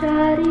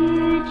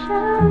dari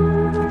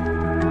jauh.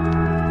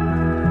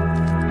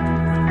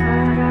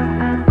 Sekarang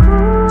aku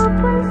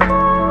pun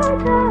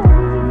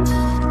sadari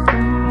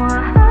semua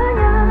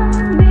hanya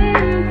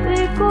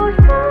mimpiku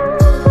yang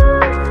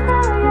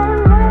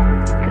berhayalan,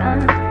 kan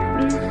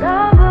bisa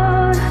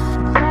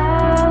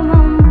bersamamu.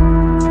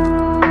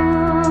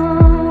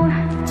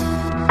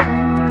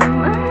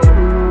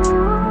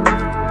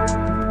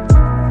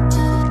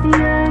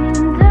 Yang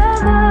indah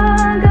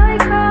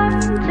bagaikan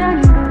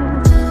candu,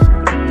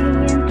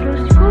 ingin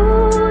terus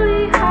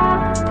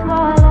kulihat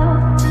walau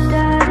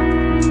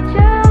dari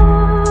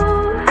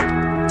jauh.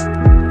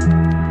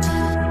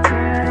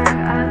 Sekarang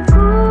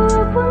aku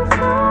pun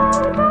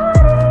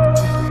sadari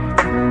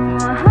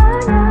semua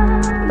hanya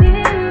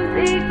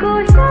mimpiku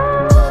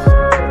yang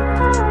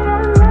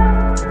berhayalan,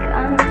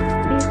 kan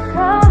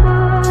bisa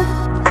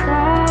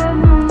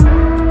bersamamu.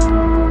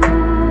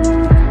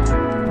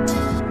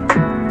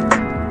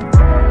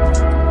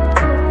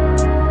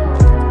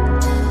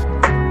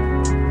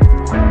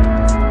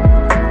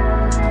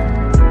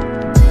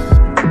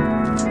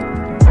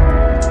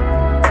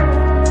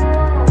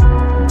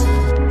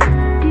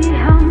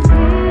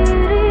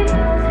 Dihampiri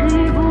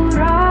seribu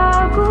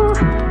ragu,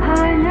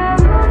 hanya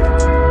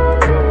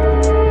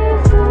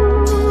membisu.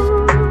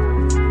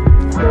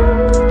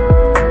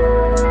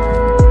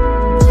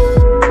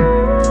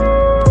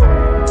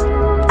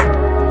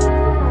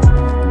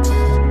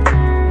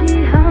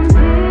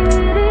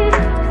 Dihampiri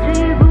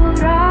seribu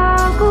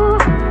ragu,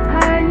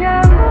 hanya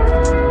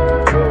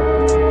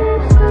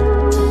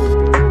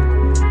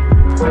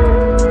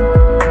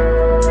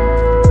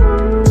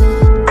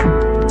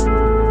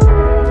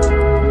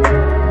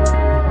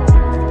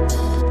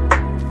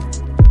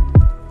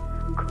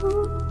ku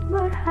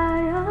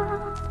berhayal.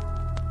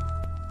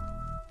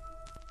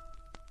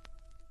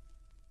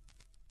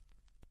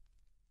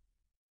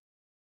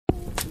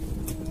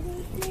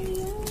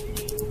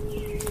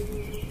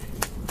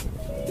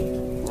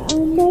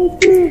 Andai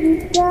ku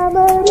bisa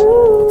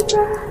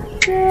merubah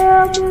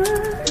semua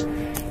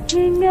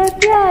hingga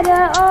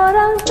tiada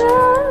orang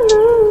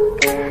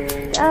terluka,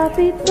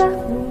 tapi tak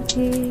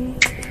mungkin.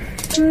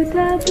 Ku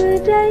tak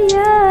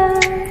berdaya,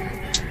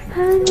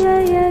 hanya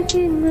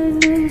yakin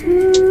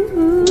menunggu.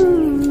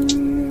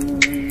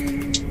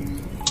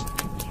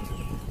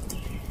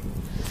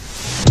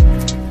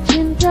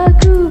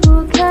 Cintaku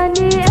bukan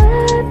di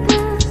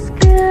atas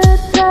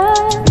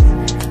kertas,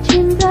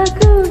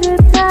 cintaku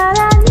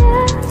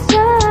getarannya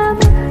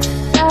sama,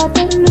 tak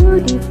perlu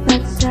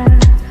dipaksa,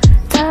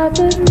 tak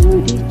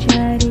perlu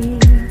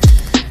dicari,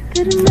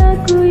 karena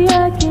ku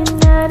yakin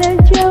ada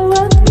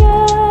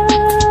jawabnya.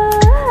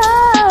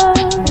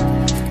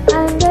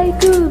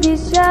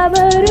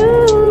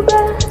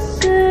 berubah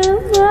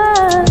semua,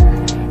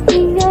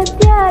 hingga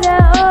tiada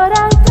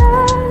orang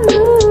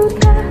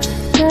terluka.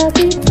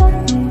 Tapi tak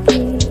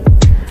mungkin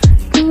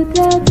ku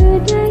tak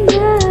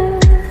berdaya,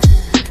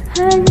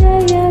 hanya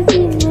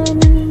yakin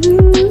menunggu.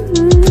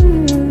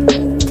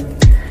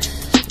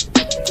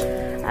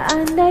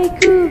 Andai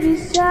ku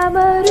bisa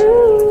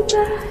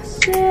merubah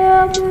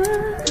semua,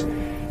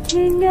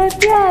 hingga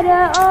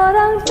tiada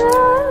orang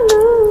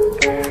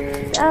terluka.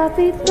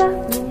 Tapi tak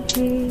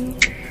mungkin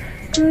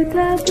ku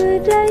tak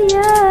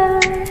berdaya,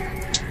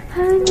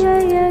 hanya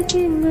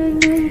yakin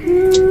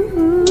menunggu.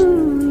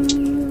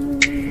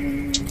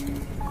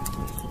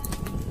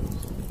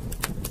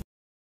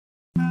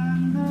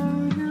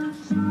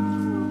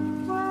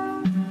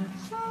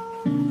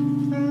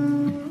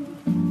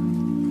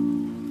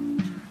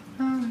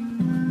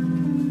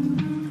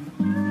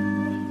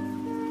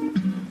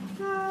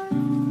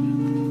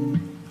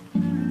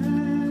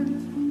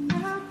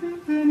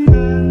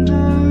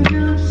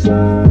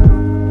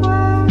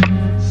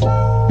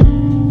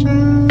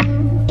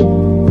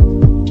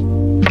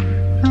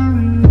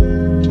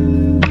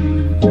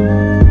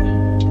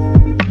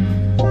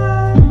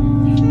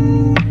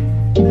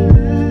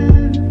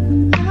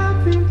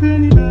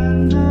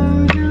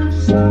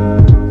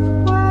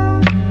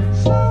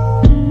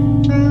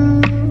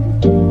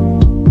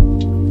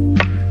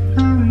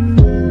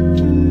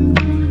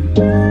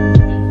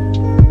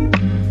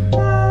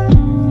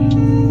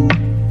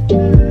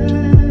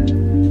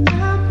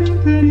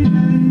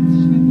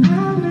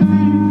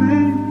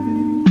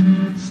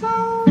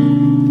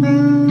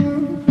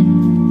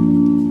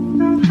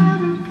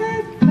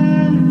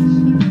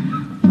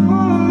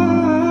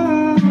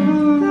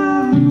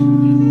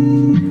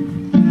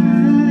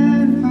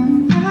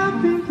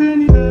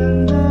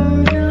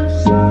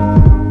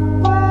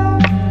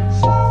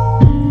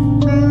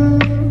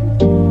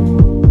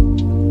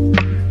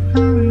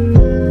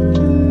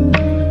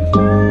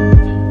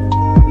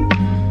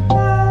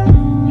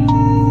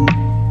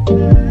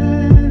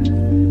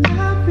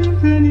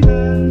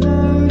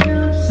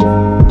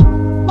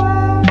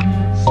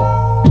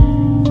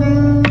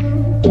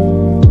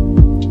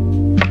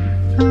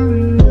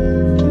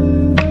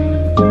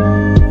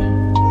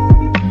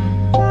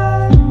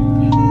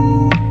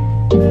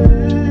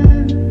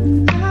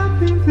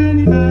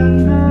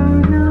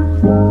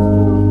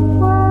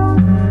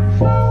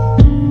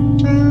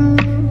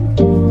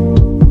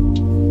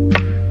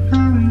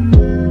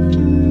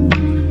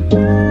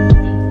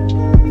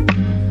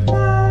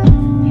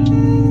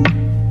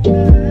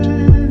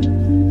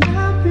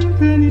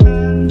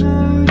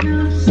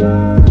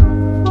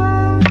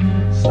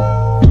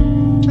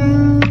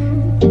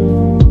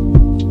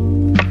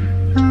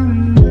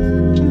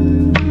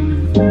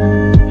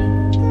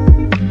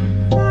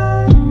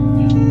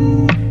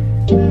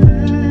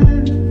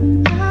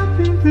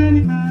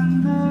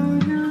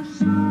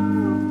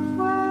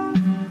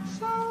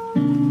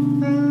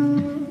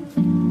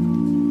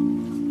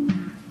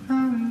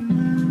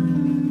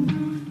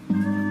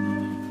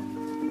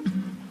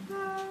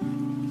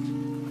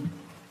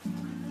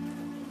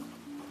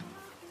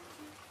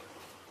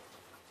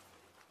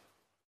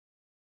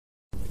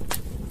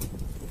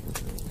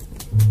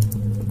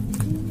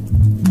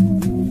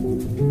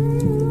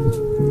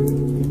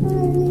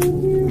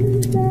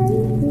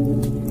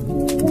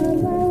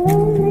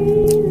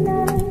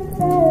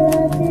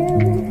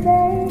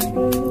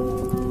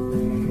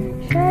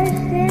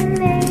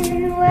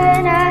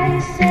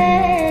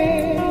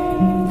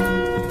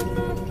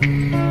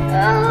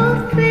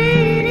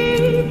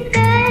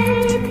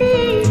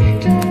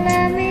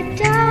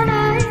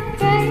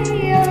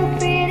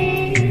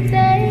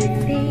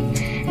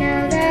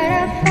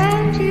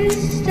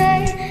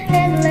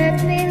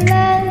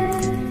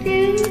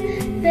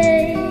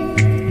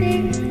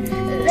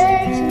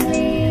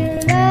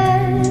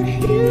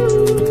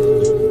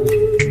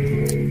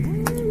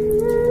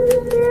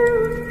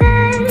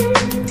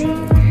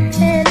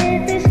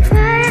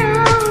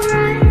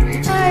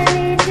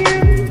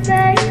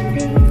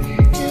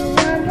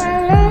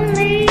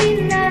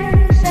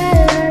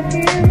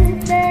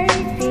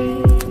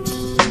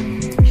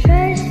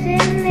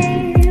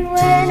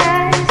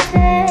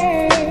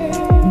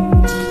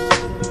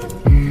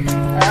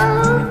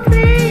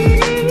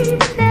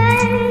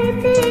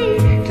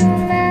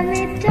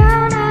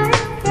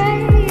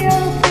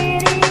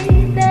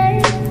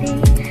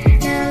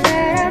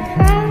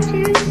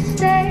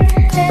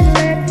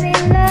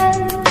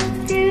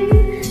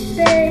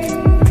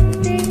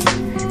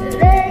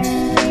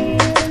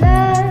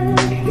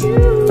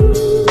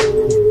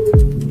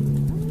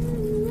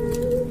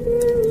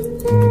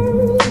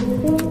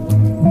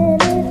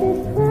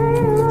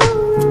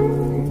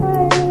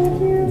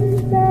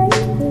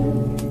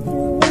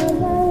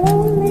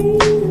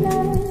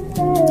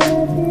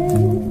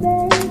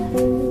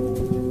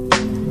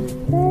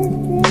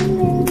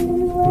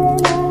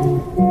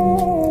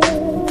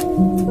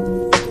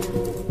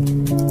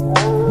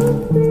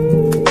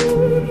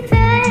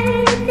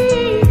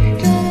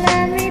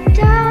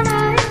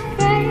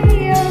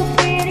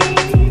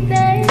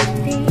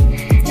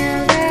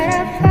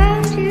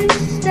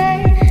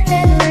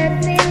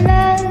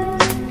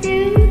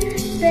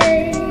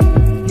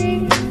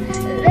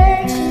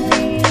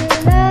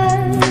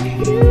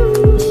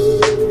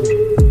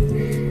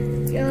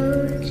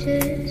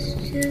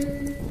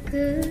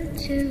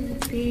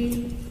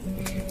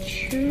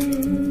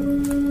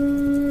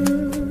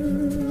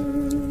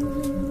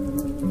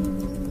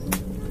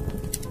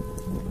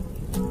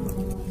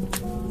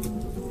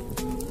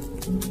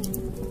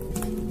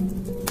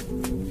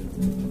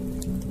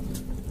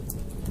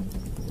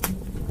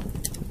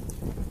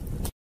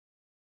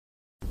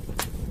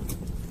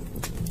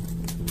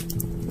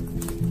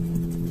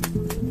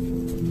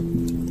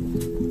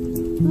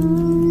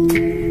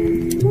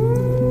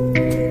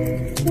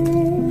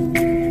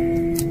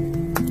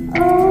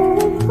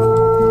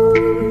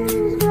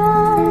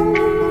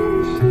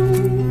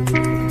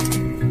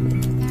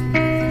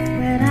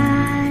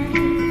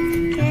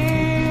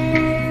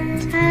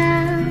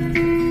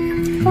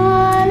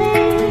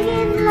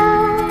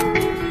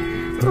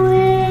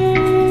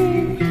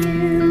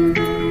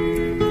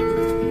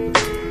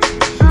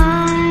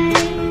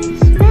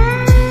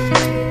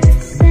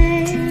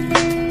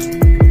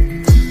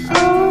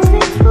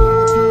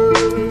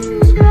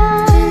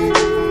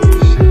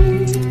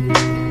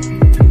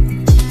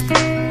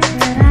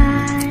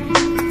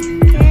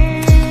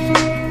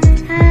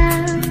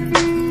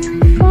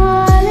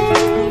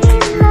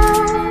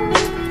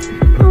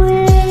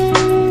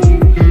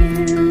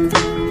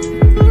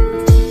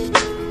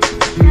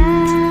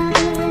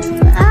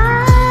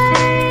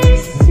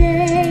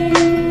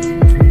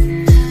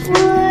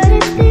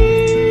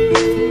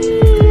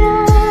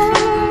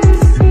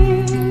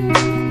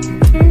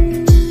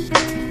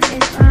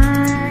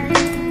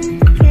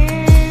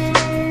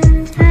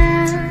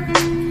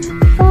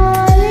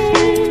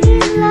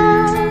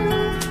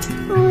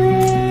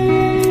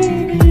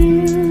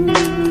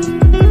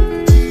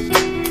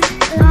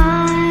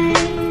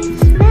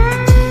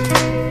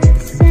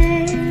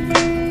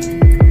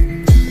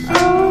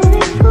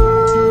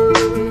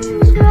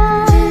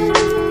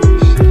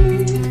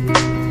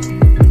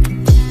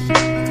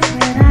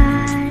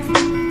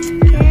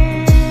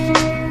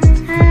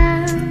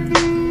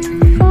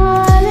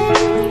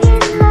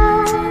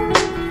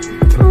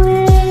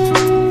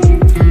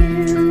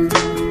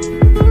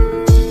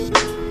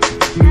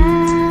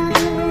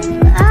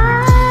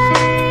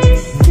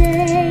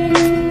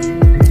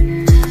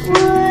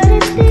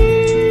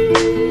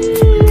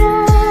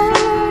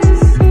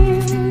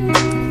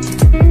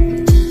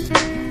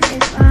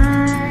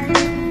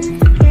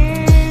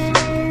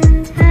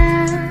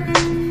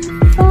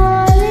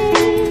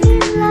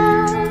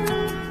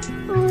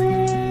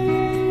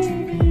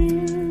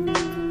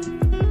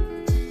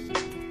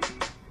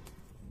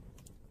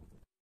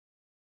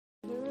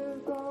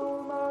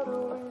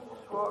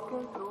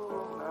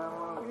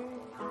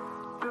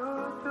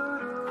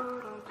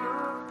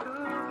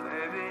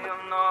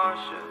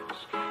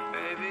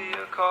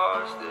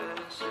 'cause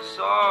this is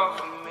all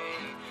for me.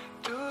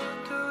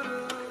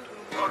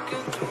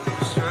 Walking through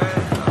the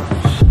straight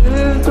line.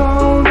 Shit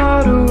don't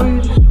matter, we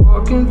just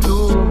walking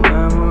through a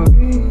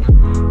memory.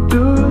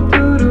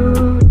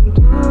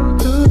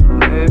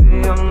 Maybe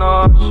I'm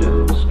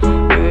nauseous,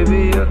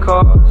 maybe I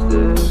caused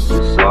this.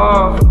 It's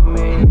all for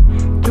me.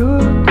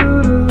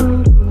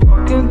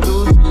 Walking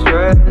through the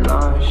straight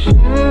line.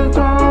 Shit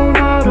don't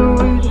matter,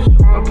 we just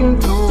walking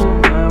through a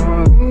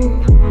memory.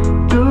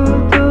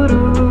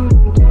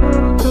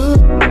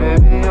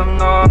 Maybe I'm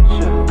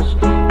nauseous,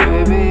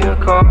 maybe I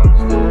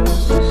caused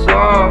this. It's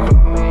all for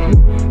me.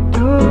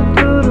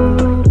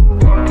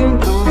 Walking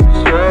through the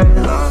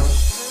straight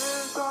line.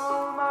 Shit don't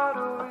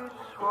matter, we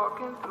just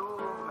walking through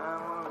a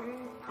memory.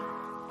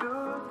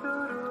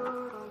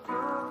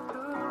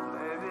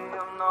 Maybe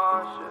I'm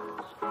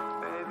nauseous,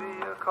 maybe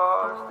I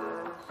caused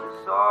this.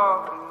 It's all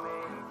for me. Walking through the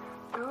straight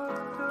line.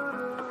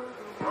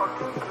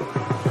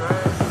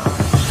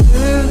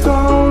 Shit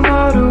don't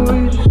matter, we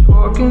just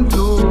walking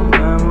through a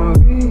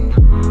memory.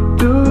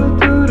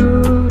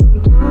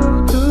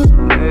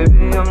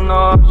 Maybe I'm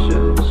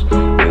nauseous,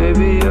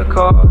 maybe I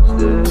caused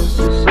this.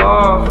 It's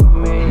all for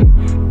me.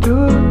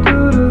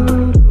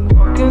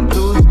 Walking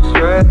through the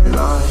straight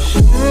line.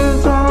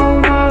 Shit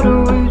don't matter,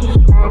 we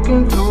just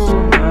walking through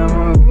a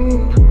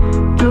memory.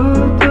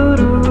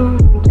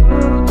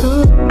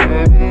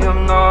 Maybe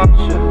I'm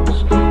nauseous,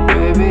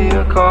 maybe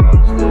I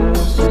caused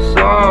this. It's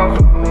all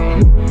for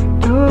me.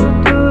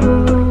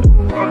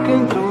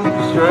 Walking through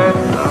the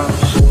straight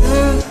line.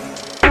 Shit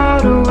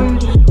matter, we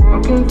just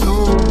walking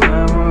through a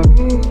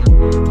memory.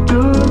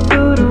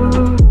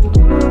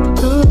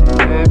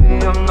 Maybe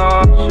I'm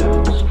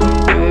nauseous,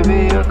 maybe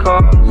I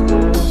caused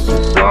this.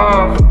 It's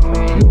all for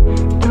me.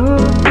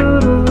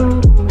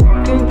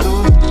 Walking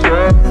through the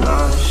straight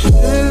line.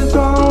 Shit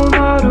don't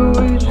matter,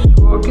 we just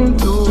walking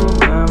through a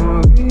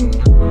memory.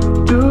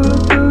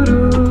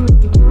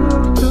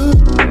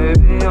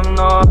 Maybe I'm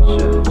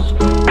nauseous,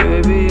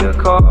 maybe I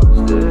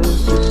caused this.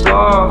 It's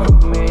all for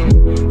me.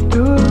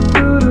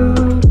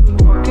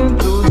 Walking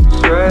through the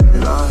straight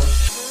line.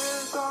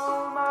 Shit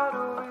don't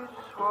matter, we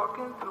just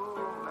walking through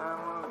a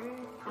memory.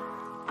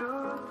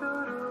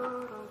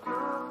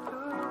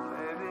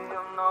 Maybe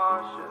I'm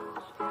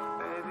nauseous,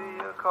 maybe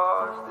I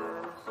caused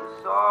this.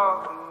 It's all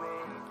for me.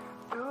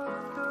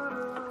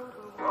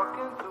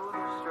 Walking through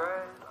the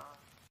straight line.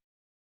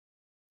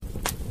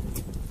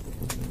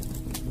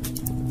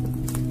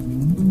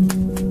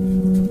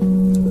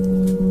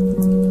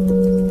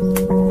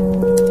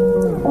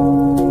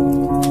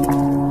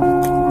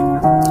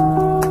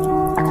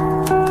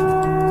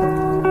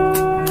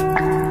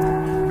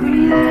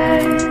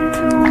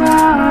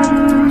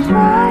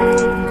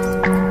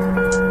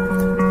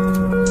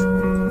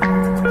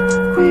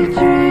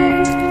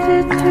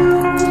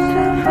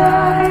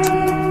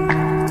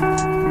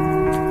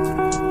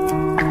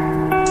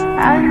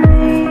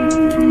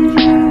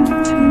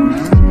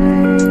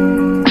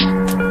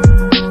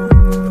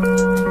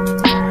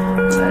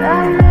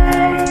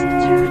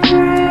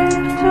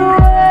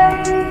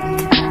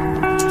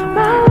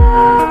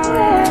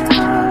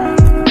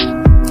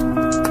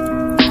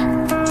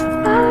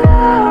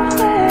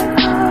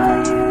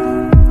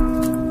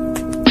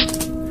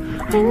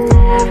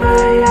 Whenever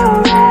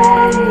you're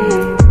ready,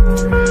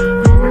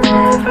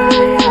 whenever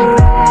you're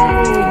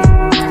ready,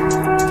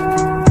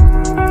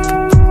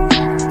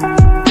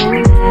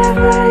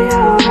 whenever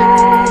you're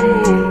ready,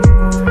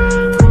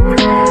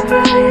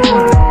 whenever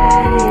you're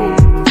ready.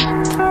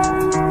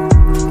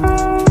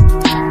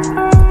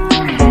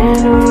 Can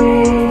we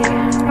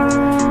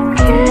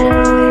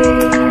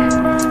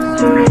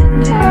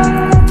surrender?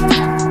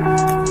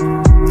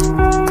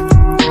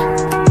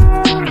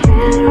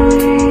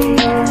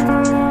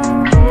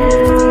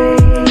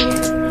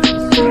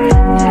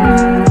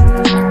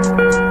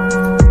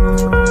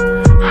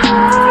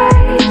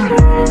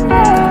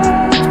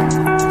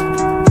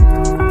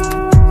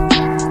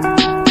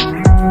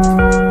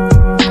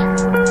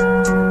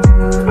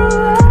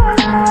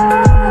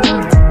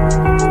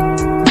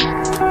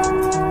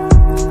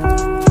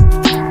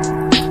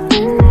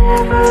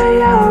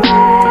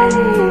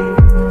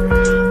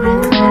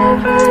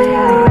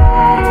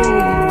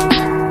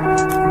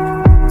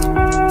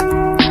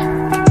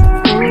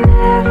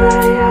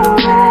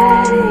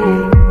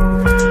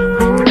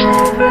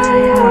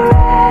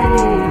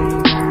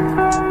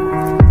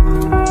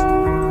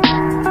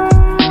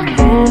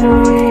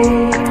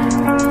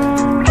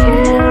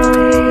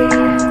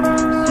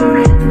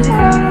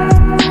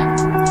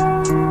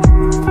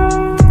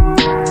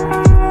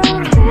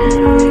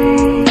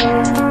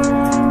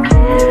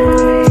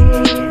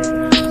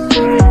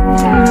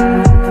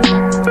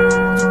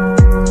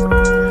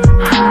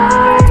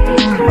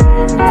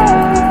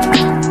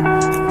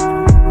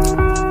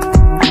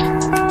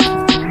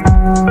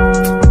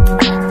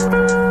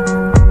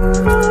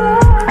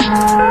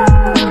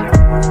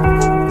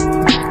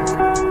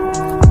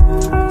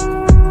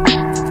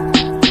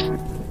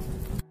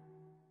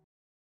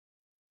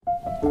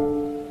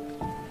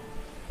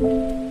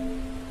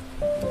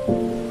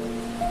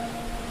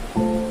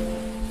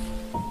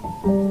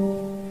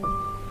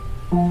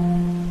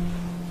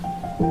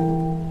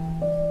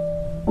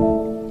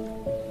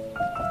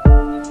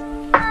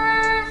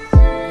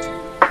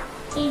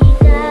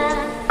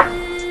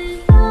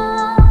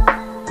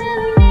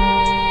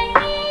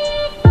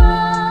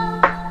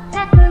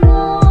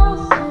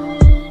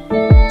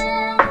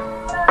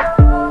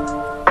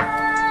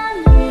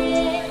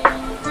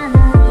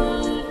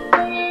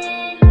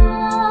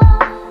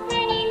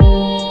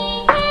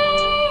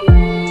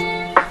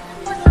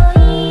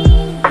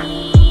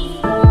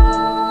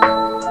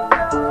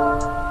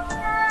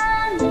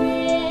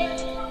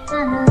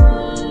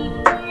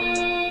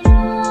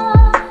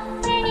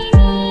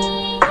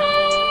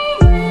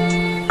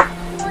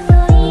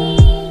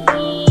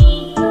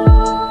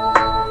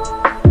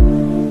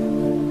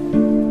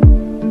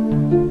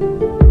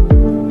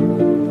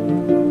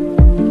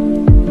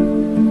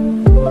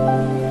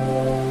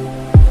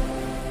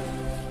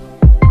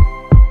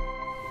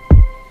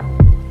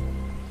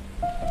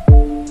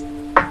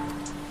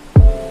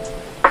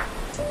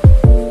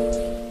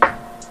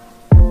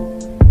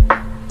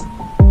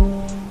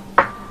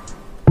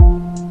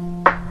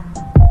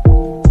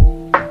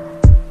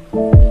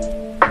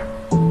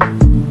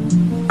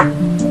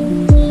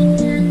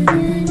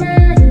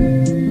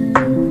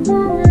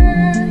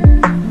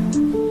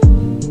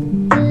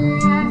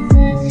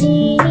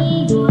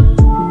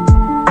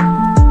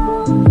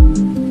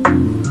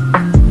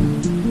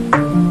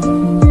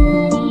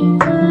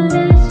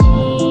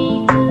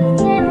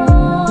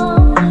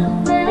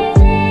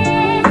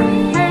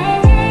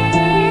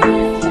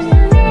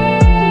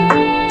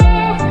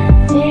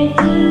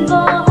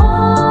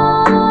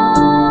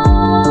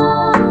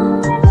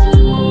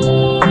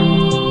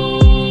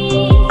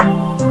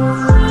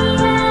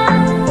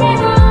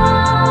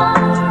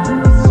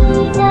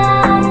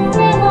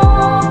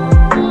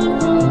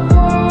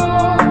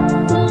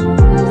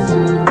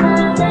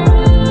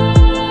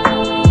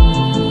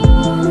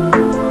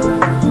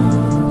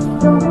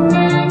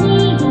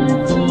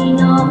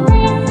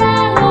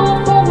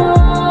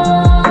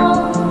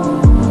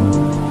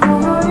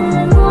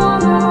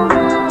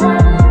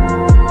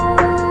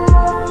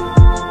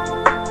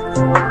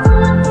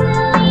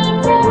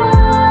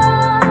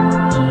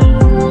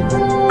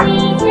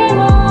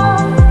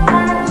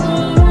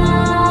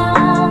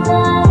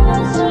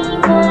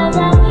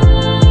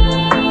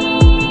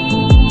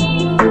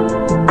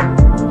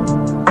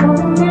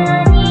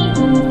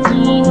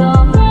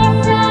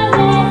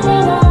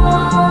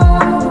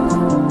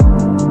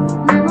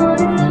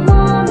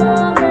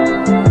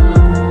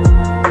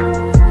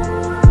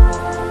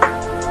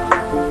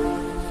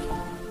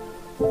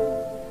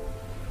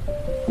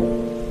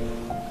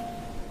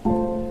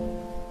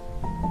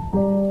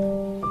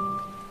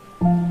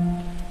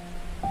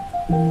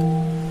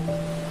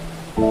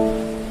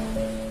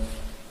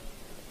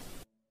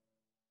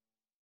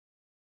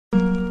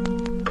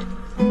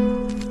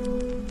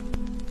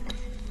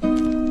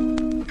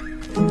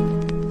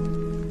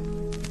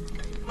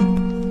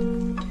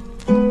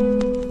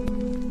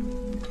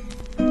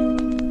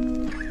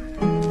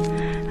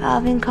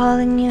 I've been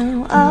calling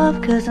you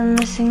up 'cause I'm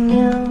missing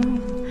you.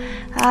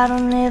 I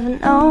don't even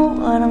know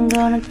what I'm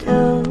gonna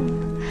do.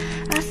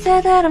 I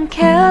said that I'm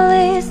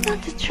careless,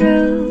 not the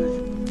truth.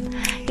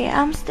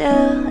 I'm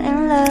still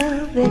in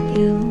love with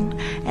you.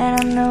 And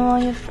I know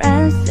all your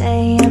friends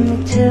say and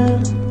me too.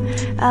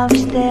 I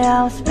wish that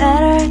I was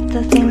better at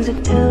the things I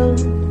do.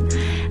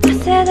 I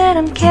say that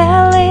I'm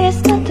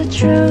careless, not the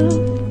truth.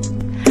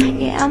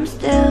 Yeah, I'm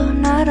still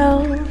not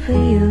over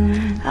you.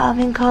 I've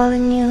been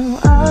calling you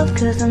up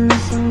cause I'm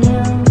missing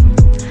you.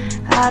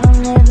 I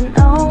don't even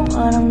know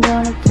what I'm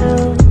gonna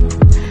do.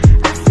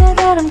 I say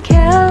that I'm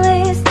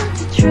careless, not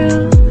the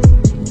truth.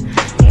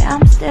 Yeah,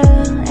 I'm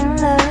still in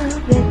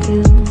love with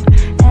you.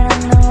 And I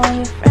know all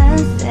your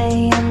friends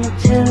say and me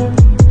too.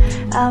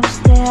 I wish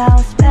that I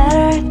was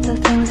better at the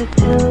things I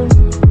do.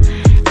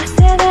 I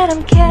say that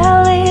I'm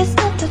careless,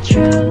 not the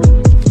truth.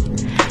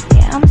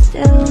 Yeah, I'm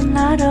still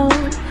not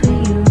over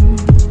you.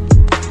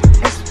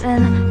 It's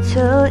been 2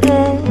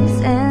 years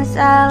since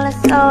I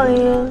last saw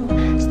you.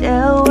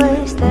 Still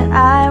wish that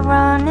I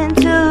run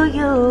into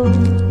you.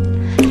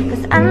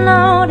 Cause I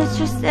know that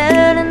you're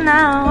still in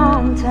our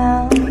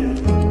hometown.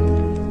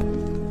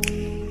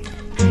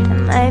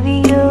 And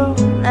maybe you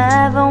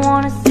never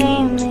wanna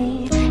see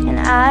me, and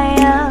I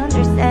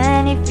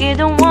understand if you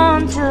don't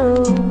want to.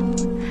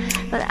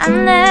 But I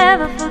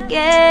never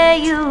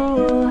forget you.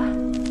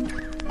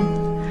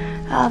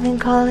 I've been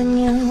calling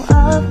you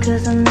up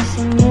cause I'm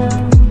missing you.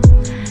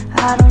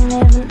 I don't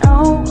even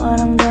know what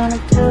I'm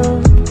gonna do.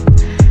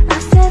 I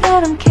said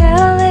that I'm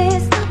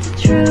careless, not the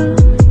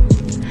truth.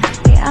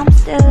 Yeah, I'm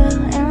still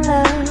in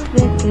love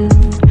with you.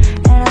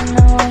 And I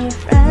know all your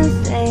friends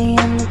say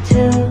and me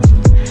too.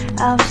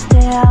 I wish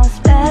that I was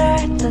better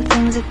at the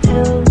things I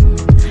do.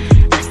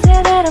 I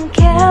said that I'm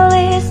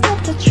careless, not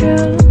the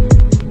truth.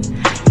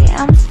 Yeah,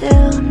 I'm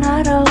still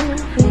not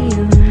over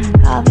you.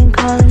 I've been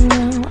calling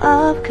you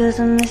up cause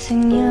I'm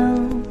missing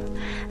you.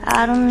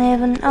 I don't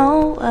even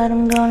know what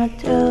I'm gonna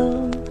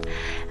do.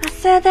 I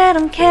said that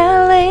I'm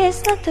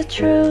careless, not the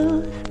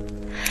truth.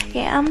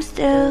 Yeah, I'm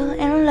still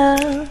in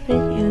love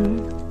with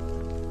you.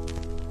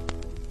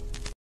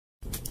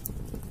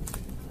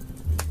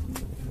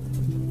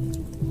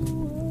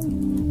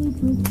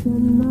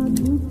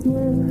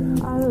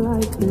 I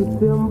like the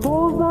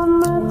dimples on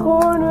the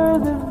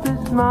corners of the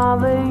smile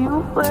that you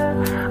wear.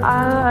 I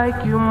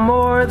like you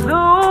more,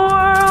 the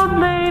world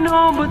may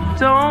know, but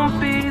don't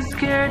be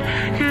scared,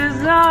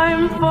 cause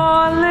I'm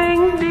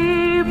falling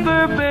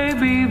deeper,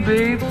 baby,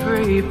 be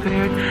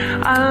prepared.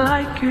 I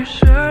like your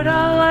shirt,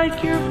 I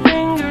like your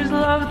fingers,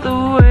 love the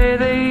way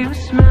that you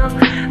smell.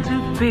 To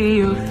be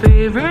your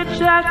favorite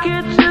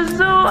jacket just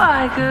so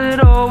I could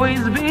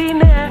always be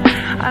near.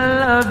 I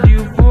loved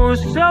you for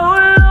so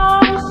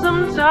long,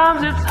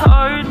 sometimes it's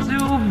hard to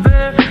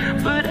bear.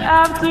 But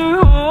after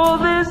all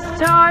this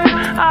time,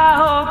 I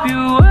hope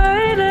you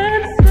wait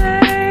and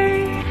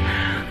stay.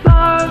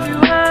 Love you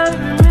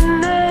every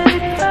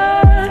minute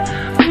that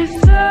we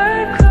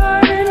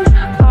circling.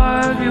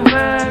 Love you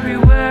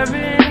everywhere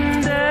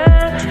in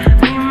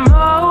every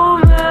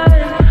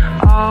moment.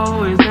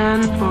 Always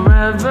and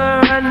forever,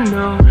 I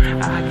know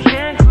I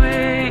can't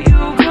quit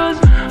you, cause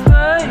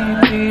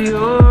baby,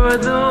 you're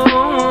the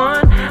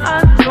one. I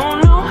don't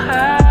know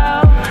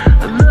how.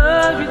 I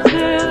love you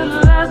till the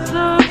last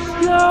so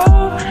slow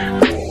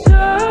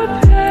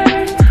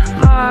disappears.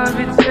 Love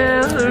you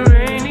till the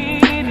rainy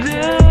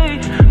day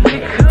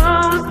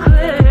becomes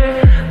clear.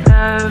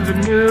 Never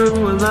knew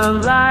a love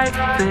like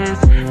this.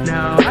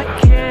 Now I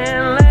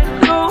can't let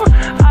go.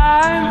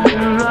 I'm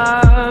in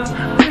love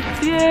with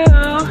you,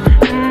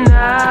 and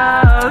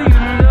now you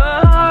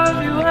love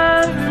you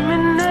every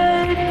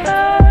minute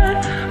that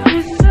we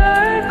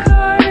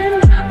circling.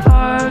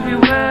 Love you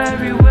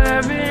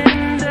everywhere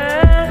in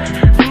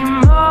every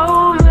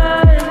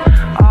moment.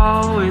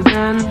 Always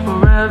and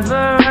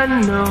forever, I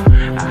know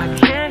I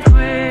can't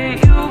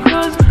quit you,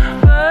 cause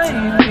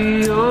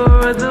baby,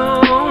 you're the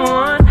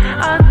one.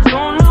 I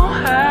don't know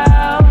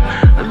how.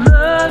 I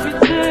love you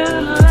till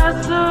the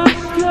last of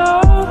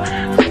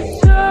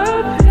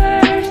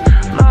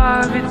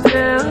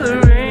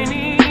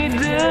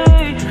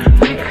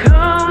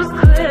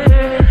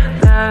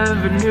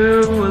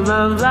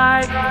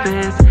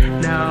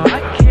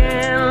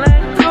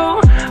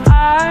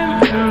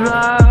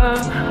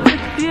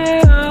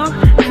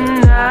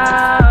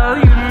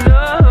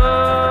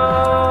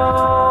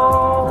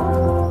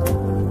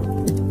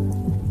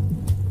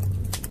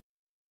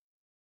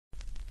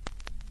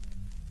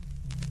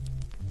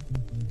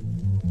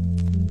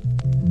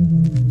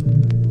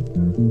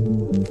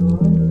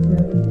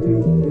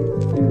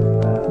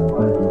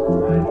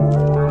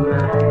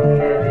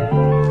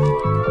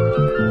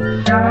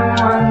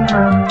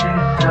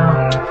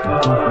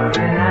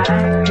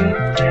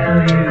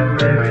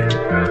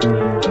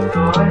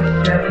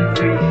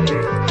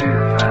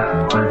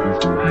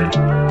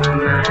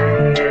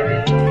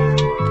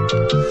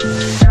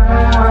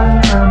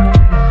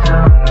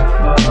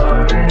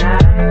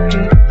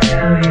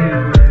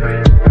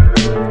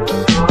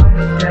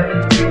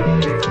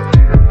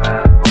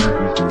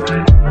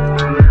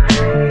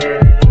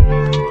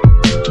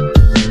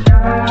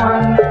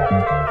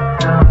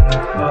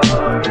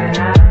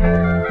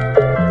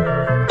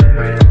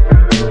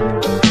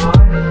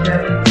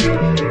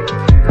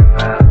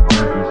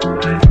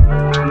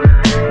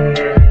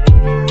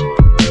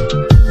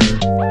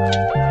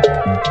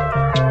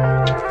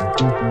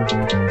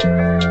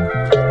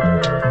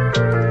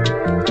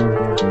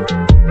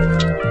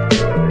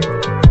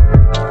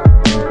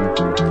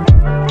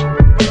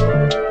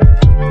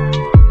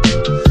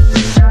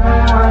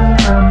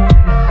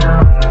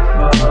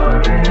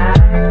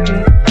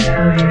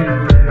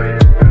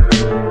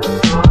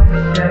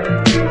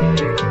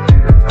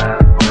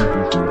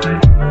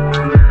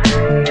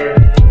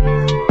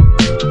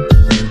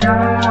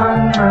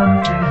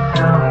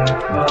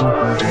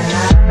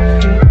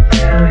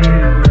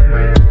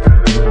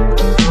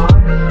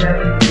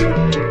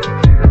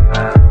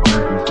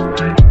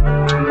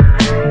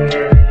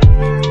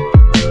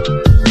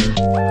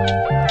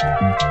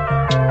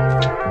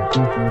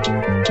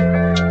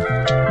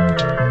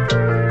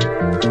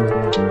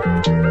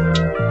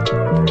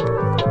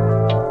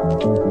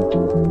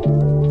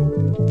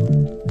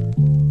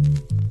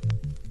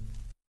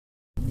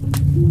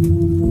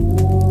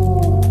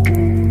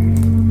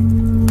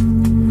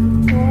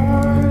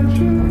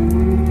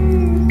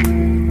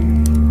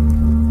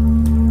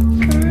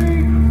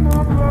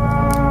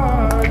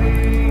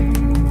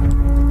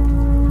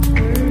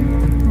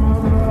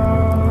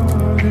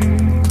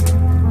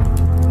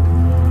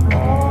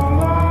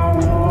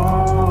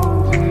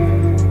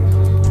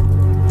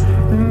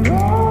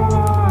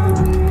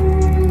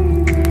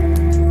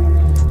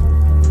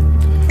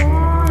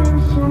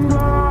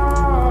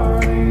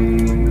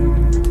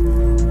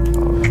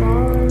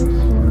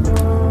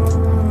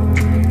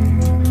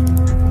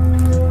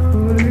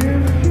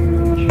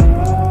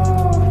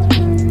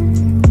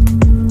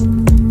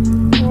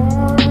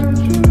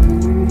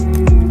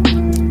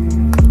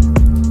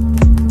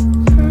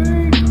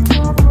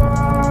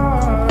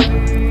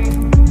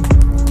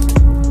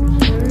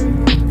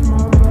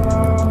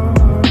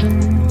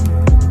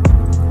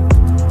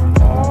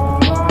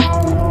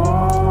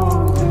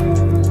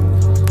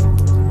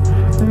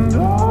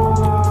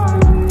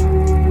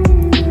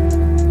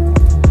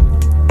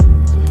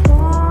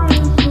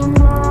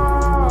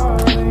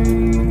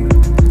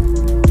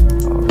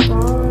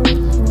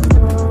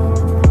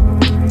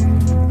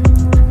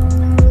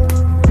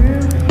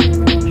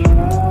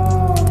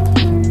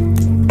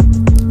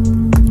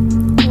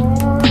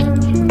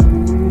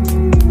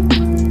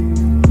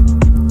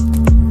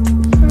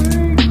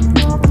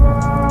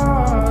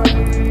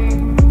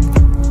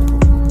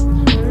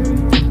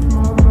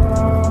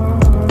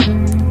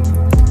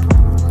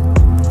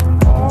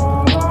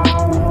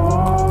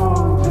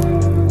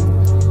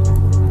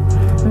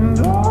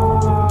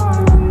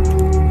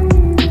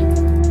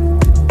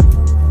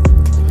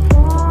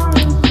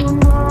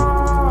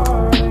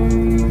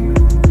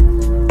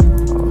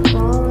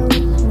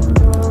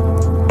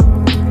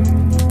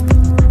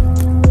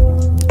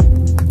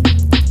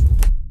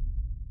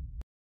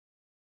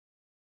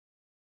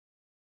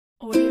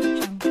Audio